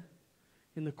there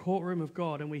in the courtroom of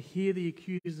God and we hear the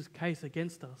accuser's case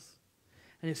against us.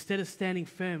 And instead of standing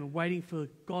firm and waiting for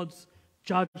God's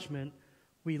judgment,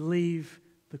 we leave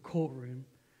the courtroom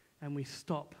and we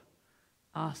stop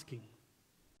asking.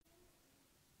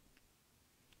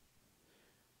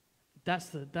 That's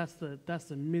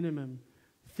the minimum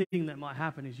thing that might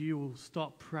happen, is you will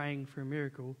stop praying for a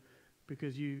miracle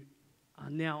because you are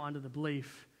now under the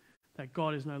belief that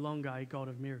God is no longer a God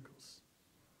of miracles.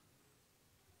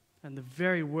 And the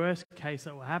very worst case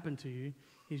that will happen to you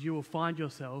is you will find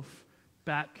yourself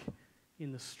back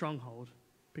in the stronghold,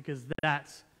 because that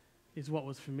is what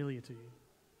was familiar to you.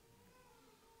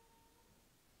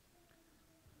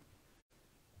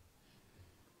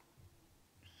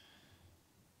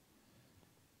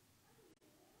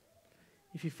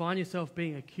 If you find yourself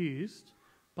being accused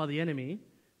by the enemy,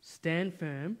 stand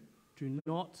firm. Do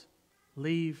not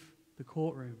leave the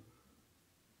courtroom.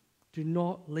 Do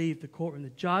not leave the courtroom. The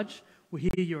judge will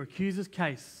hear your accuser's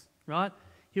case, right?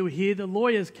 He will hear the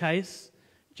lawyer's case,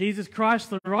 Jesus Christ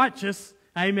the righteous,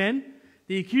 amen.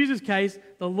 The accuser's case,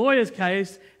 the lawyer's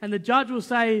case, and the judge will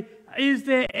say, is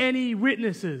there any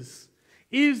witnesses?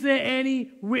 Is there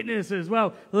any witnesses?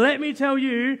 Well, let me tell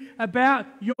you about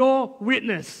your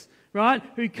witness, right,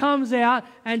 who comes out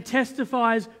and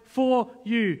testifies for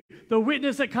you. The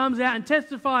witness that comes out and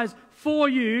testifies for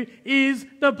you is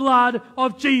the blood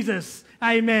of Jesus.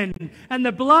 Amen. And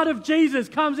the blood of Jesus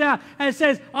comes out and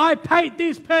says, I paint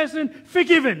this person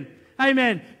forgiven.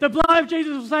 Amen. The blood of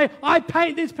Jesus will say, I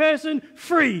paint this person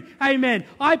free. Amen.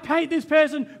 I paint this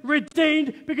person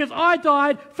redeemed because I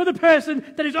died for the person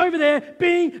that is over there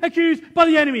being accused by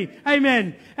the enemy.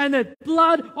 Amen. And the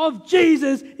blood of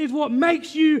Jesus is what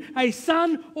makes you a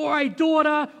son or a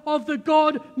daughter of the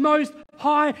God Most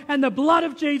High. And the blood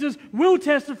of Jesus will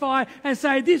testify and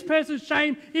say, this person's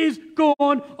shame is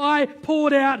gone. I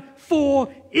poured out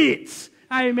for it.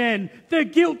 Amen. The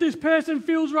guilt this person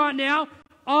feels right now,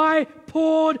 I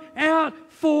poured out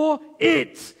for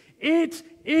it. It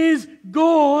is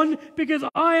gone because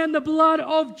I am the blood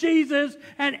of Jesus,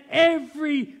 and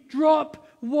every drop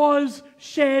was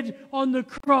shed on the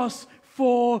cross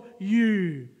for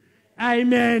you.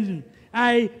 Amen.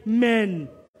 Amen.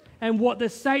 And what the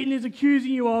Satan is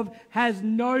accusing you of has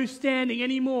no standing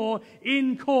anymore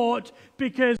in court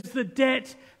because the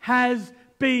debt has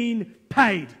been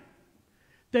paid.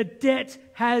 The debt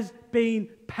has been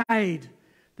paid.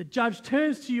 The judge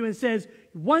turns to you and says,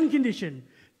 one condition: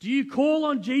 do you call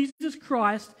on Jesus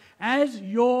Christ as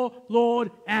your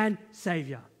Lord and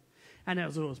Savior? And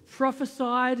as it was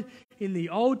prophesied in the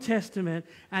Old Testament,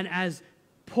 and as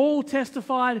Paul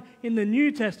testified in the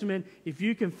New Testament, if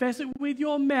you confess it with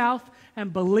your mouth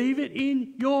and believe it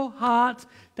in your heart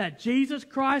that Jesus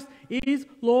Christ is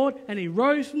Lord and He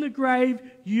rose from the grave,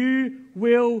 you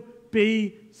will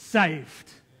be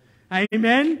saved.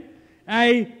 Amen?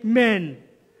 Amen.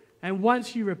 And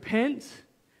once you repent,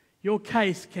 your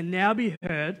case can now be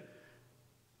heard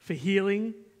for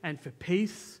healing and for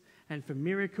peace and for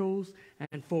miracles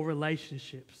and for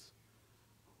relationships.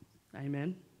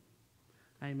 Amen.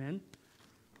 Amen.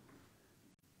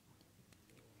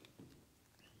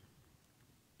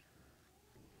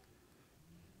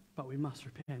 But we must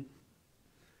repent.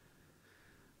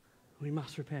 We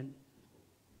must repent.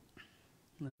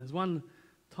 There's one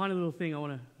tiny little thing I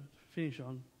want to finish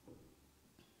on.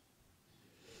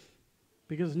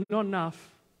 Because it's not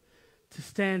enough to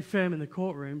stand firm in the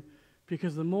courtroom,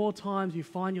 because the more times you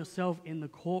find yourself in the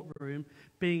courtroom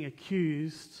being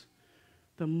accused,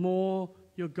 the more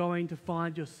you're going to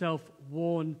find yourself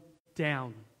worn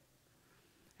down.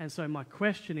 And so my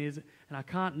question is, and I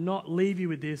can't not leave you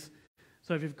with this,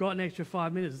 so if you've got an extra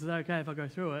 5 minutes, is it okay if I go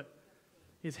through it?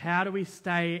 Is how do we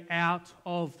stay out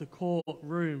of the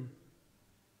courtroom?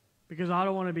 Because I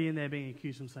don't want to be in there being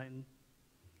accused from Satan.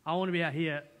 I want to be out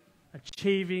here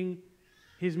achieving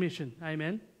his mission.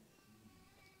 Amen?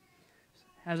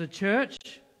 As a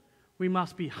church, we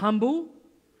must be humble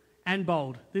and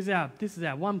bold. This is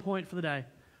our 1 point for the day.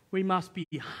 We must be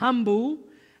humble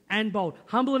and bold.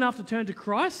 Humble enough to turn to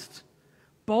Christ,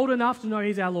 bold enough to know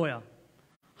He's our lawyer.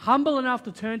 Humble enough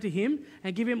to turn to Him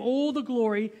and give Him all the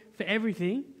glory for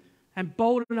everything, and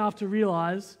bold enough to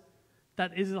realize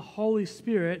that it is the Holy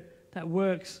Spirit that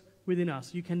works within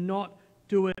us. You cannot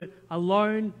do it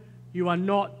alone. You are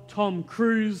not Tom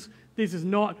Cruise. This is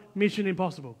not Mission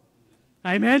Impossible.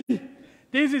 Amen?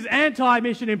 This is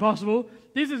anti-Mission Impossible.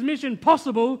 This is Mission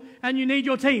Possible, and you need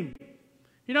your team.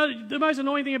 You know, the most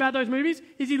annoying thing about those movies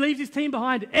is he leaves his team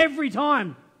behind every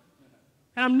time.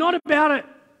 And I'm not about it.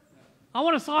 I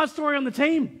want a side story on the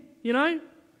team, you know?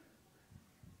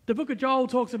 The book of Joel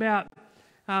talks about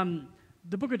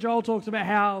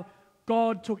how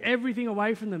God took everything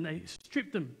away from them. They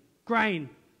stripped them. Grain,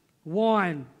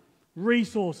 wine,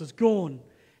 resources, gone.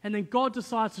 And then God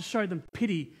decides to show them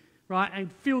pity, right?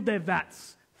 And filled their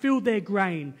vats, filled their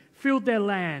grain, filled their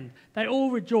land. They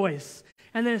all rejoice.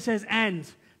 And then it says, and.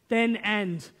 They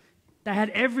had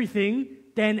everything,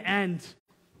 then and.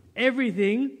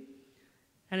 Everything.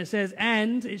 And it says,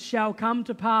 and it shall come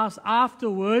to pass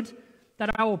afterward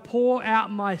that I will pour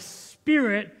out my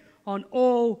Spirit on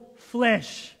all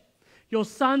flesh. Your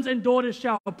sons and daughters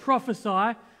shall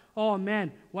prophesy. Oh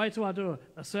man, wait till I do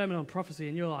a sermon on prophecy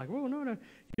and you're like, oh no.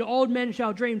 Your old men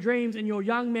shall dream dreams and your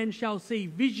young men shall see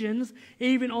visions.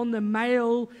 Even on the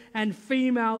male and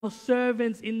female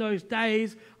servants in those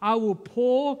days, I will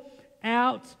pour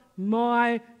out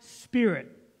my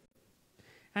Spirit.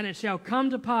 And it shall come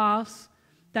to pass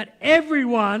that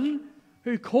everyone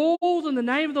who calls on the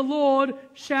name of the Lord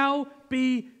shall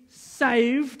be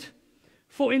saved.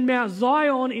 For in Mount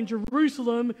Zion, in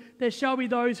Jerusalem, there shall be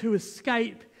those who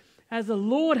escape, as the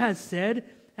Lord has said,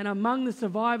 and among the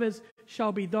survivors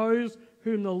shall be those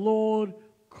whom the Lord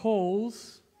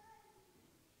calls.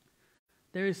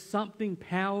 There is something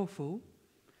powerful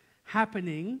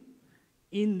happening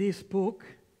in this book,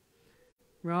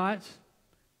 right?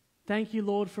 Thank you,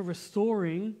 Lord, for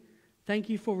restoring. Thank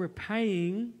you for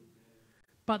repaying.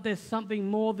 But there's something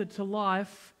more to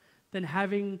life than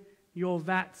having your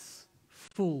vats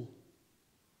full.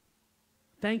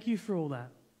 Thank you for all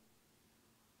that.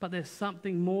 But there's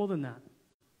something more than that.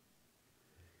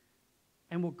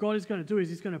 And what God is going to do is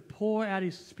He's going to pour out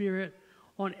His Spirit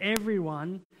on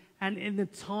everyone. And in the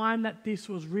time that this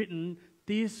was written,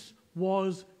 this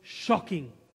was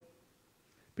shocking.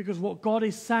 Because what God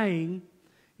is saying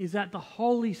is that the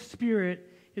Holy Spirit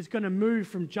is going to move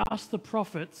from just the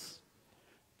prophets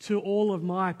to all of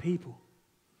my people.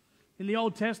 In the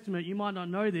Old Testament, you might not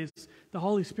know this, the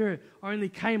Holy Spirit only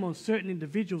came on certain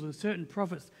individuals and certain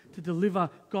prophets to deliver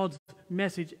God's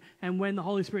message. And when the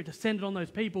Holy Spirit descended on those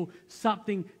people,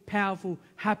 something powerful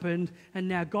happened. And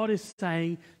now God is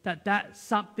saying that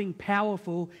something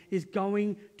powerful is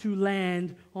going to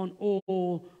land on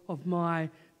all of my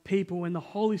people. When the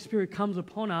Holy Spirit comes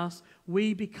upon us,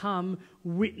 we become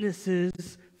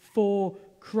witnesses for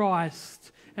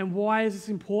Christ. And why is this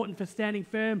important for standing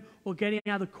firm or getting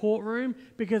out of the courtroom?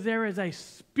 Because there is a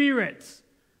spirit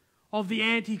of the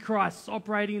Antichrist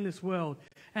operating in this world.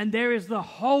 And there is the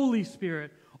Holy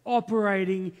Spirit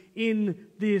operating in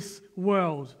this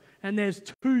world. And there's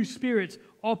two spirits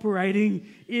operating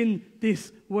in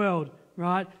this world,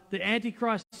 right? The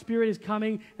Antichrist spirit is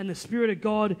coming and the Spirit of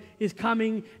God is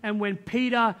coming. And when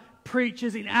Peter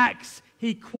preaches in Acts,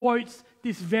 he quotes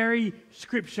this very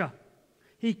scripture.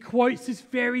 He quotes this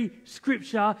very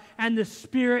scripture, and the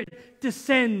Spirit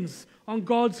descends on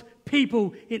God's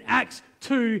people in Acts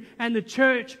 2, and the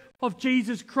church of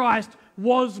Jesus Christ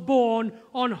was born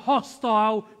on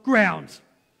hostile ground.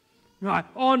 Right,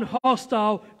 on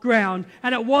hostile ground.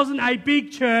 And it wasn't a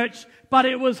big church, but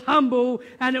it was humble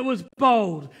and it was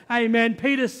bold. Amen.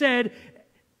 Peter said,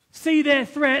 see their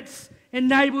threats,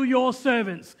 enable your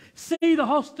servants. See the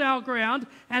hostile ground,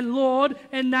 and Lord,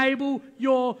 enable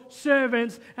your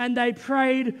servants. And they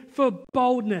prayed for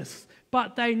boldness,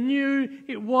 but they knew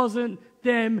it wasn't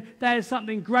them. They had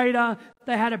something greater.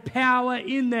 They had a power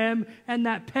in them, and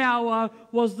that power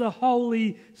was the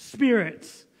Holy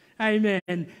Spirit. Amen.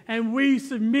 And we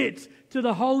submit to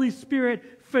the Holy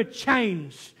Spirit for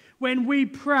change. When we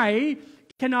pray,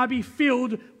 can I be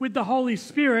filled with the Holy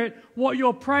Spirit? What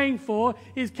you're praying for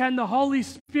is, can the Holy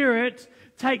Spirit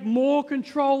take more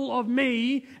control of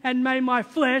me, and may my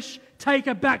flesh take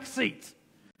a back seat?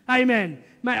 Amen.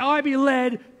 May I be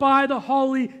led by the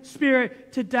Holy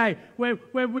Spirit today.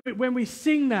 When we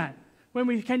sing that,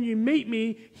 can you meet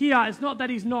me here? It's not that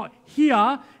he's not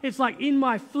here. It's like in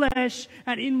my flesh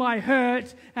and in my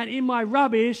hurt and in my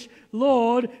rubbish.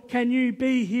 Lord, can you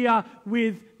be here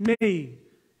with me?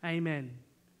 Amen.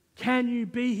 Can you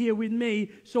be here with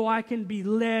me so I can be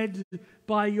led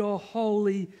by your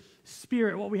Holy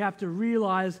Spirit? What we have to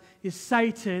realize is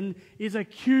Satan is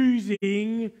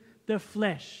accusing the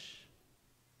flesh.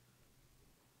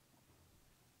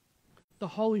 The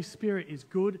Holy Spirit is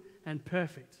good and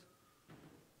perfect.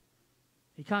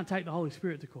 He can't take the Holy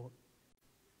Spirit to court.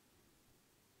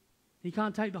 He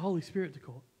can't take the Holy Spirit to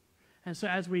court. And so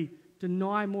as we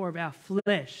deny more of our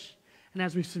flesh, and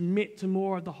as we submit to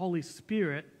more of the Holy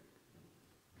Spirit,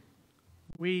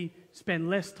 we spend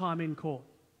less time in court.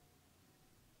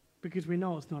 Because we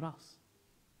know it's not us.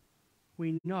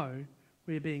 We know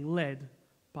we're being led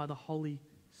by the Holy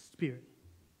Spirit.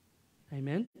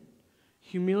 Amen?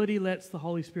 Humility lets the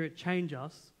Holy Spirit change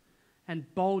us, and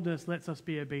boldness lets us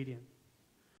be obedient.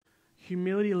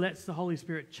 Humility lets the Holy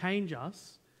Spirit change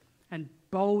us, and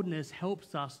boldness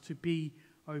helps us to be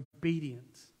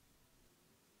obedient.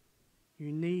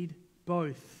 You need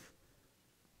both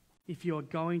if you're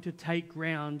going to take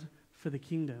ground for the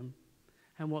kingdom.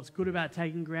 And what's good about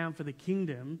taking ground for the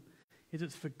kingdom is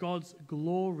it's for God's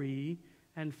glory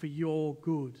and for your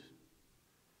good.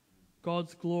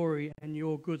 God's glory and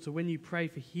your good. So when you pray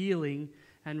for healing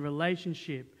and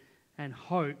relationship and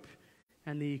hope,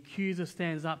 and the accuser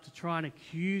stands up to try and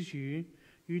accuse you,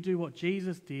 you do what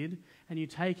Jesus did, and you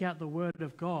take out the word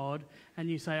of God, and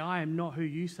you say, I am not who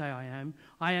you say I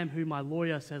am who my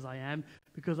lawyer says I am,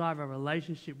 because I have a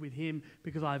relationship with him,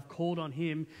 because I've called on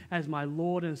him as my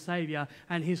Lord and Savior,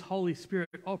 and his Holy Spirit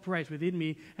operates within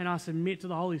me, and I submit to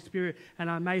the Holy Spirit, and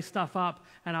I may stuff up,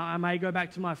 and I may go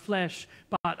back to my flesh,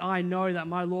 but I know that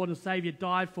my Lord and Savior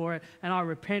died for it, and I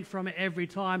repent from it every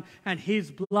time, and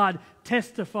his blood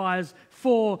testifies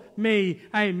for me.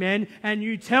 Amen. And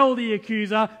you tell the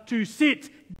accuser to sit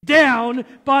down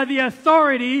by the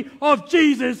authority of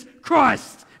Jesus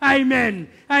Christ. Amen.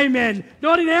 Amen.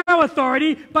 Not in our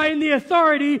authority, but in the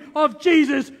authority of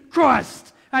Jesus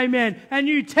Christ. Amen. And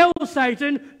you tell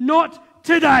Satan, not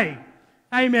today.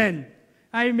 Amen.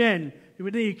 Amen.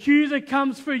 When the accuser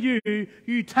comes for you,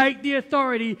 you take the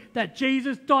authority that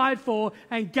Jesus died for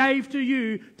and gave to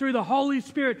you through the Holy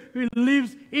Spirit who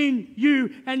lives in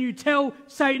you, and you tell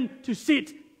Satan to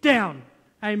sit down.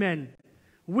 Amen.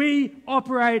 We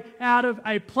operate out of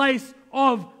a place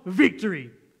of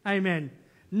victory. Amen.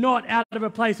 Not out of a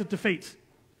place of defeat.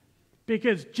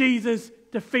 Because Jesus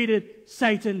defeated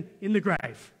Satan in the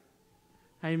grave.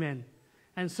 Amen.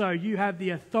 And so you have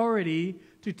the authority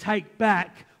to take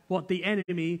back what the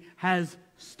enemy has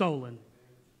stolen.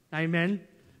 Amen.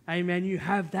 Amen. You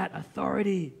have that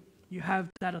authority. You have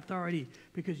that authority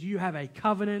because you have a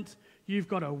covenant. You've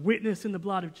got a witness in the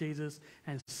blood of Jesus,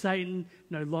 and Satan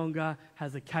no longer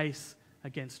has a case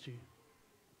against you.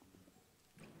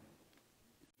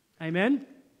 Amen.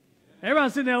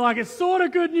 Everyone's sitting there like, it's sort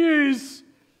of good news.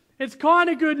 It's kind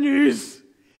of good news.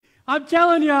 I'm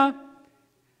telling you,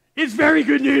 it's very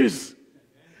good news.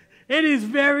 It is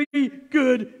very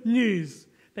good news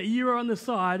that you are on the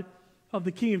side of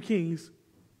the King of Kings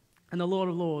and the Lord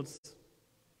of Lords.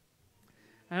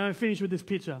 And I'm going to finish with this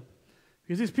picture.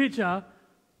 Because this picture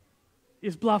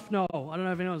is Bluff Knoll. I don't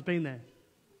know if anyone's been there.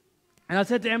 And I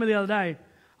said to Emma the other day,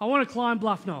 I want to climb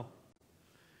Bluff Knoll.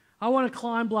 I want to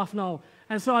climb Bluff Knoll.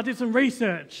 And so I did some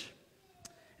research.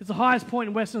 It's the highest point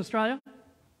in Western Australia,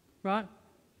 right?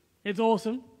 It's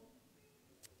awesome.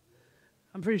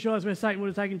 I'm pretty sure that's where Satan would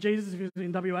have taken Jesus if he was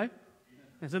in WA.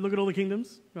 And said, look at all the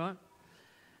kingdoms, right?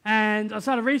 And I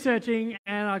started researching,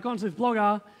 and I got into this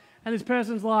blogger, and this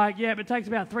person's like, yeah, but it takes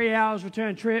about 3 hours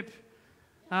return trip.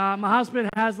 My husband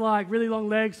has like really long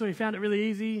legs, so he found it really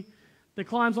easy. The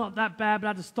climb's not that bad, but I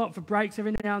had to stop for breaks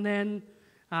every now and then.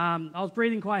 I was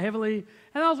breathing quite heavily,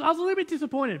 and I was a little bit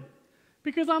disappointed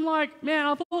because I'm like, man,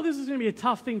 I thought this was going to be a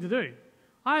tough thing to do.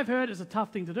 I've heard it's a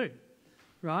tough thing to do,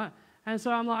 right? And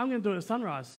so I'm like, I'm going to do it at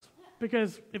sunrise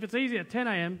because if it's easy at 10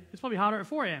 a.m., it's probably harder at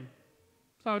 4 a.m.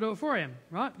 So I'll do it at 4 a.m.,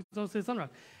 right? Because obviously it's sunrise.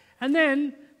 And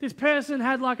then this person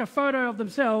had like a photo of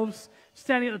themselves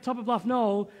standing at the top of Bluff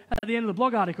Knoll at the end of the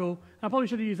blog article. I probably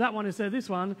should have used that one instead of this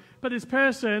one. But this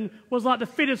person was like the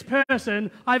fittest person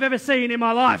I've ever seen in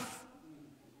my life.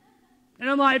 And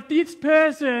I'm like, if this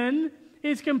person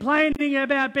is complaining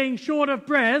about being short of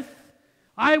breath,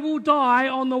 I will die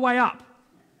on the way up.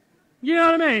 You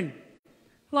know what I mean?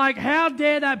 Like, how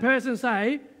dare that person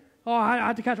say, oh, I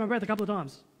had to catch my breath a couple of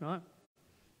times, right?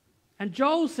 And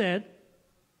Joel said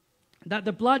that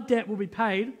the blood debt will be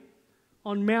paid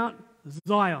on Mount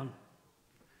Zion.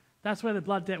 That's where the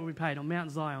blood debt will be paid, on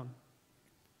Mount Zion.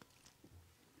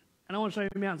 And I want to show you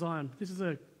Mount Zion. This is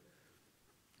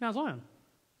Mount Zion.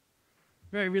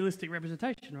 Very realistic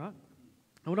representation, right?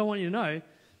 And what I want you to know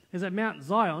is that Mount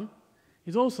Zion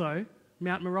is also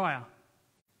Mount Moriah.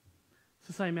 It's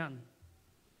the same mountain,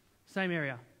 same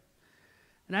area.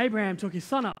 And Abraham took his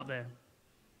son up there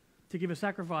to give a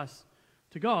sacrifice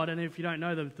to God. And if you don't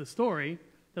know the story,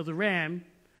 there was a ram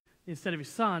instead of his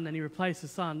son, and he replaced the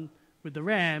son with the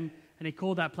ram, and he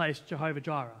called that place Jehovah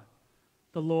Jireh.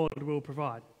 The Lord will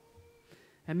provide.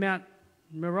 And Mount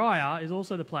Moriah is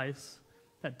also the place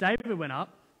that David went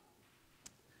up,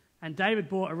 and David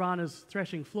bought Araunah's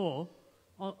threshing floor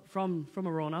from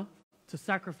Araunah to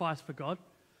sacrifice for God.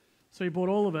 So he bought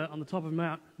all of it on the top of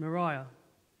Mount Moriah.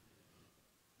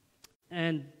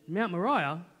 And Mount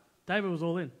Moriah, David was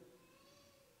all in.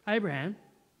 Abraham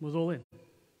was all in.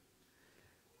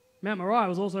 Mount Moriah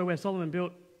was also where Solomon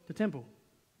built the temple,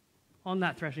 on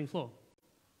that threshing floor.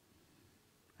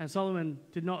 And Solomon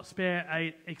did not spare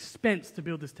an expense to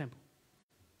build this temple.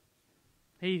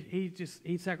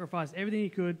 He sacrificed everything he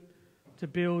could to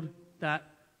build that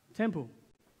temple.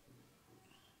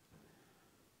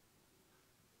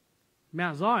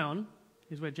 Mount Zion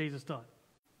is where Jesus died.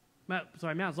 Mount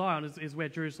Zion is where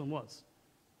Jerusalem was,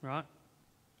 right?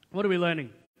 What are we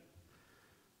learning?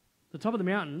 The top of the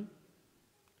mountain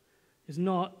is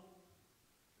not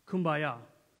kumbaya.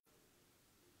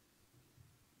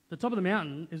 The top of the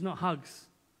mountain is not hugs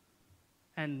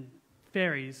and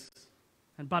fairies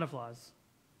and butterflies.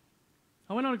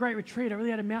 I went on a great retreat. I really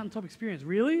had a mountaintop experience.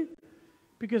 Really?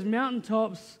 Because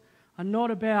mountaintops are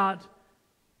not about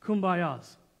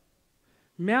kumbayas.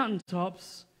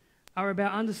 Mountaintops are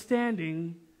about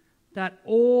understanding that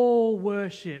all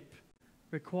worship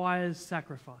requires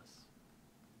sacrifice.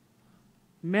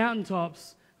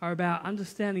 Mountaintops are about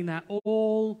understanding that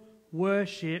all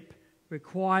worship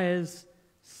requires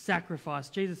sacrifice.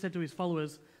 Jesus said to his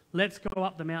followers, let's go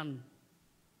up the mountain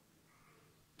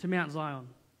to Mount Zion,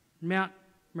 Mount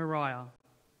Moriah,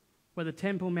 where the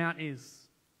Temple Mount is.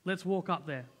 Let's walk up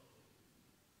there.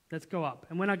 Let's go up.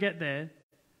 And when I get there,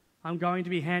 I'm going to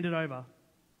be handed over.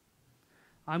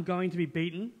 I'm going to be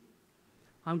beaten.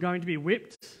 I'm going to be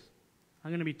whipped. I'm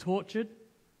going to be tortured.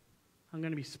 I'm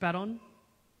going to be spat on.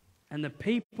 And the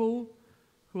people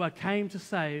who I came to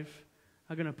save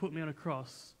are going to put me on a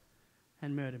cross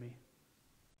and murder me.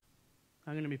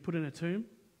 I'm going to be put in a tomb.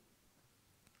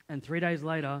 And 3 days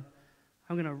later,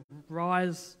 I'm going to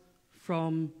rise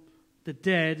from the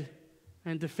dead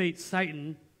and defeat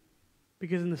Satan,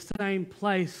 because in the same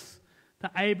place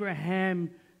that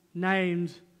Abraham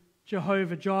named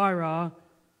Jehovah Jireh,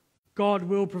 God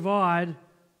will provide.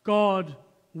 God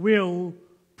will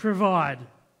provide.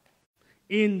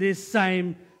 In this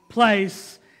same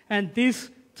place and this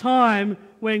time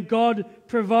when God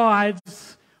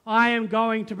provides, I am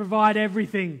going to provide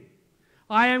everything.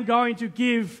 I am going to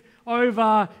give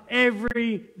over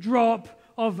every drop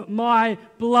of my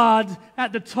blood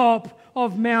at the top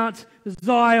of Mount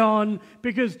Zion,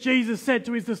 because Jesus said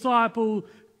to his disciple,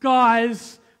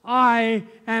 guys, I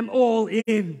am all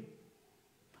in.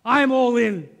 I am all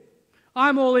in.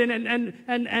 I'm all in,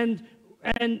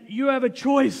 and you have a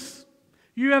choice.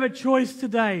 You have a choice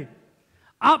today.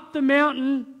 Up the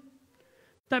mountain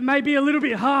that may be a little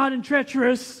bit hard and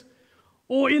treacherous,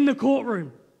 or in the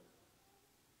courtroom.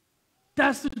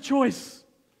 That's the choice.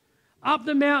 Up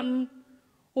the mountain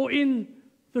or in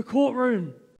the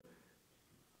courtroom.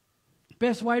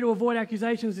 Best way to avoid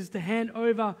accusations is to hand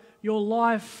over your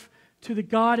life to the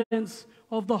guidance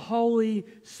of the Holy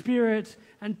Spirit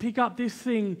and pick up this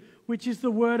thing, which is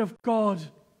the Word of God,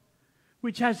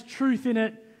 which has truth in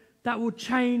it that will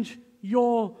change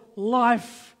your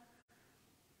life.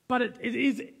 But it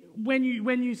is when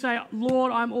you say,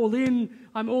 Lord, I'm all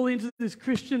into this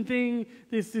Christian thing,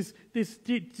 this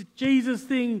Jesus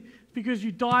thing, because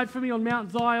you died for me on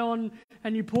Mount Zion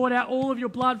and you poured out all of your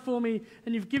blood for me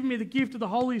and you've given me the gift of the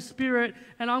Holy Spirit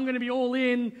and I'm going to be all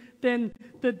in, then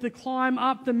the climb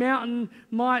up the mountain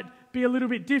might be a little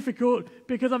bit difficult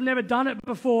because I've never done it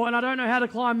before and I don't know how to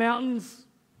climb mountains.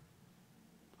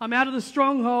 I'm out of the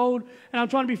stronghold and I'm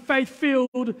trying to be faith-filled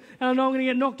and I know I'm going to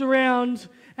get knocked around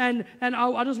and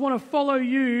I just want to follow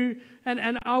you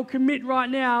and I'll commit right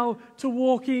now to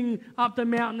walking up the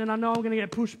mountain and I know I'm going to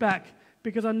get pushed back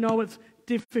because I know it's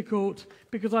difficult,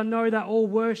 because I know that all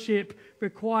worship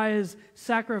requires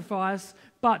sacrifice,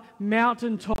 but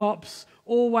mountaintops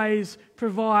always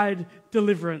provide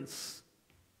deliverance.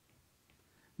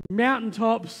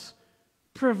 Mountaintops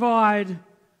provide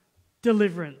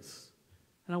deliverance.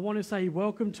 And I want to say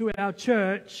welcome to our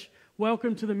church,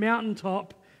 welcome to the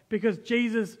mountaintop, because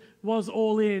Jesus was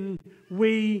all in.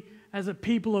 We, as a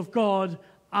people of God,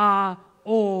 are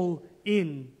all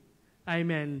in.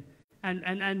 Amen.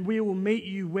 And we will meet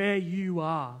you where you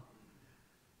are.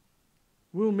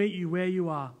 We'll meet you where you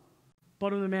are.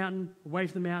 Bottom of the mountain, away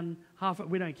from the mountain,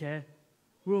 we don't care.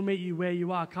 We'll meet you where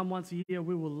you are. Come once a year,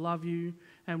 we will love you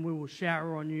and we will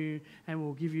shower on you and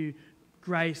we'll give you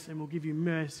grace and we'll give you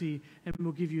mercy and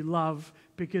we'll give you love,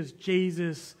 because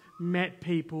Jesus met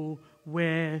people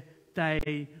where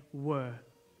they were.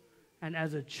 And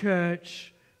as a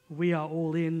church, we are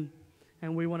all in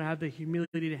and we want to have the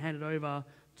humility to hand it over,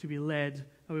 to be led,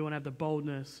 and we want to have the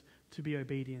boldness to be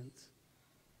obedient.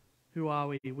 Who are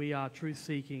we? We are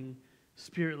truth-seeking,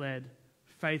 Spirit-led,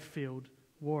 faith-filled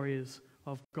warriors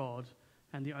of God.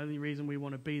 And the only reason we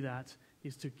want to be that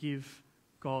is to give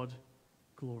God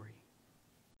glory.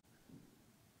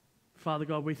 Father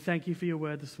God, we thank you for your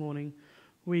word this morning.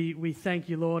 We thank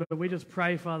you, Lord, and we just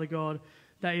pray, Father God,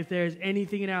 that if there is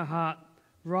anything in our heart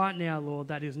right now, Lord,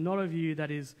 that is not of you,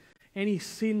 that is any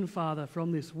sin, Father,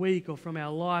 from this week or from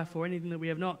our life or anything that we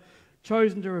have not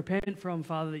chosen to repent from,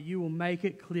 Father, that you will make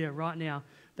it clear right now,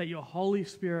 that your Holy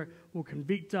Spirit will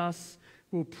convict us,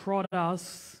 will prod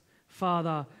us,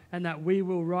 Father, and that we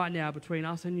will right now, between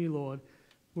us and you, Lord,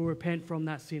 will repent from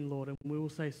that sin, Lord, and we will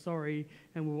say sorry,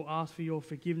 and we will ask for your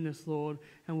forgiveness, Lord,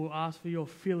 and we'll ask for your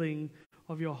filling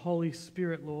of your Holy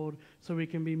Spirit, Lord, so we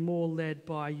can be more led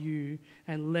by you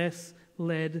and less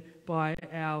led by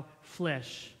our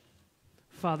flesh.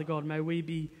 Father God, may we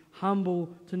be humble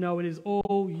to know it is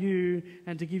all you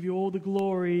and to give you all the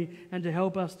glory and to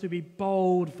help us to be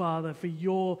bold, Father, for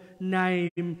your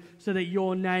name, so that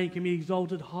your name can be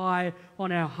exalted high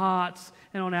on our hearts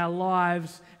and on our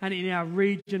lives and in our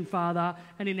region, Father,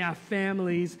 and in our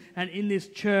families and in this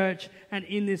church and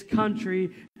in this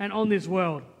country and on this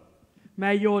world.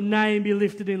 May your name be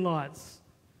lifted in lights.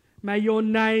 May your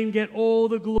name get all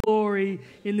the glory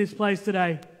in this place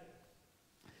today.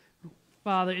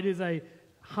 Father, it is a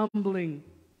humbling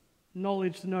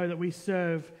knowledge to know that we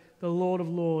serve the Lord of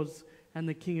Lords and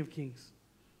the King of Kings.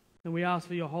 And we ask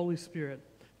for your Holy Spirit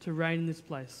to reign in this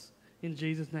place. In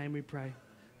Jesus' name we pray.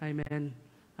 Amen.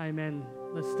 Amen.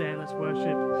 Let's stand, let's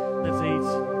worship, let's eat,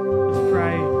 let's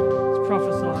pray, let's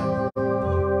prophesy.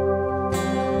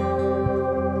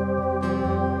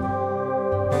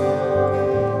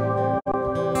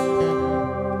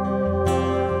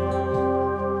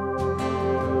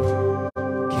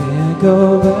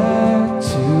 Go back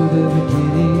to the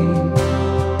beginning.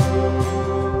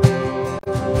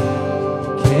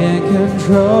 Can't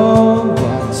control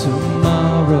what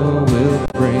tomorrow will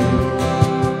bring,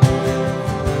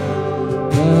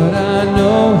 but I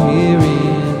know here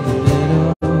in the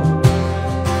middle,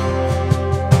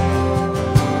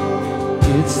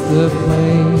 it's the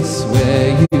place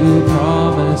where you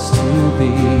promised to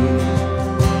be.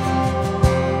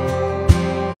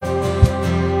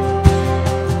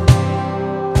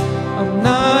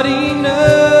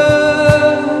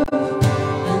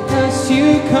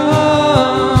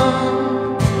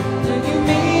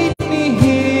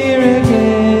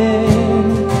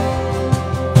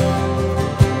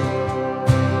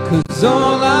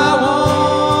 All I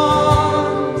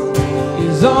want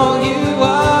is all you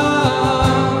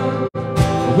are.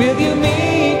 Will you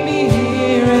meet me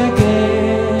here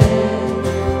again?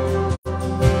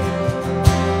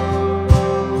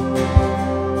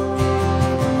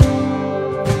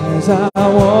 as I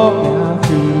walk now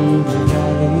through the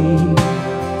valley.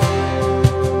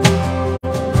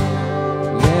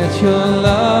 Let your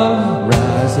love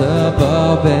rise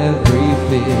above every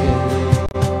fear,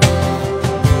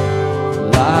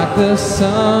 like the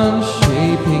sun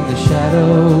shaping the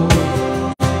shadow.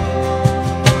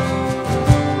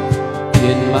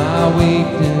 In my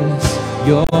weakness,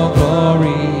 your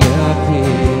glory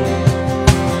appears.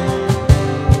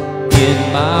 In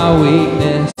my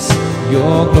weakness,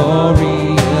 your glory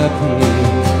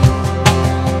appears.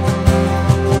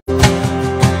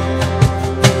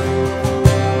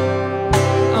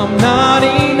 I'm not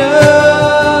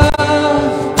enough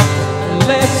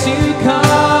unless you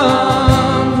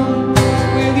come.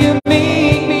 Will you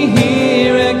meet me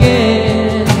here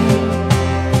again?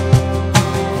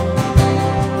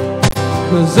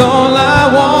 'Cause all I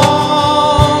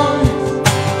want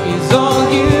is all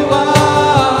you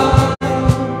are.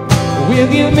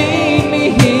 Will you meet me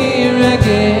here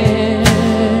again?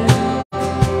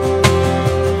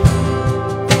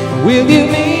 Will you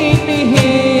meet me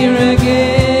here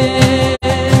again?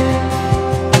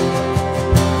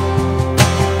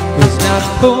 'Cause not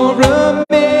for a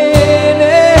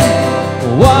minute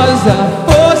was I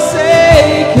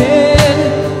forsaken.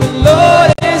 The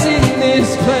Lord is in this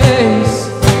place.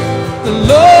 The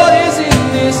Lord is in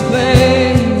this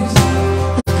place.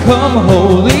 Come,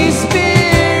 Holy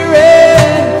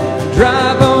Spirit, dry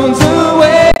bones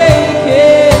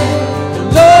awaken. The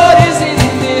Lord is in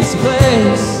this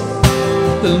place.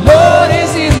 The Lord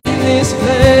is in this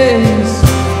place.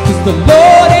 'Cause the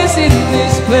Lord is in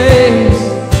this place.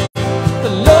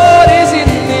 The Lord is in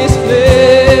this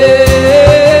place.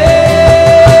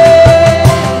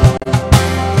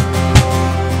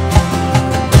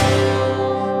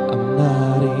 I'm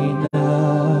not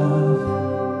enough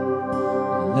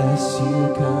unless you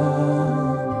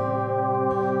come.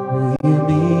 Will you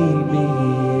meet me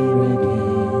here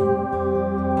again?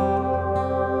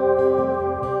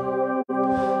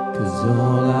 'Cause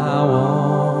all I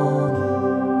want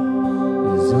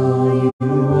is all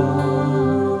you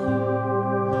are.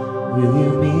 Will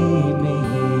you meet me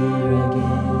here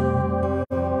again?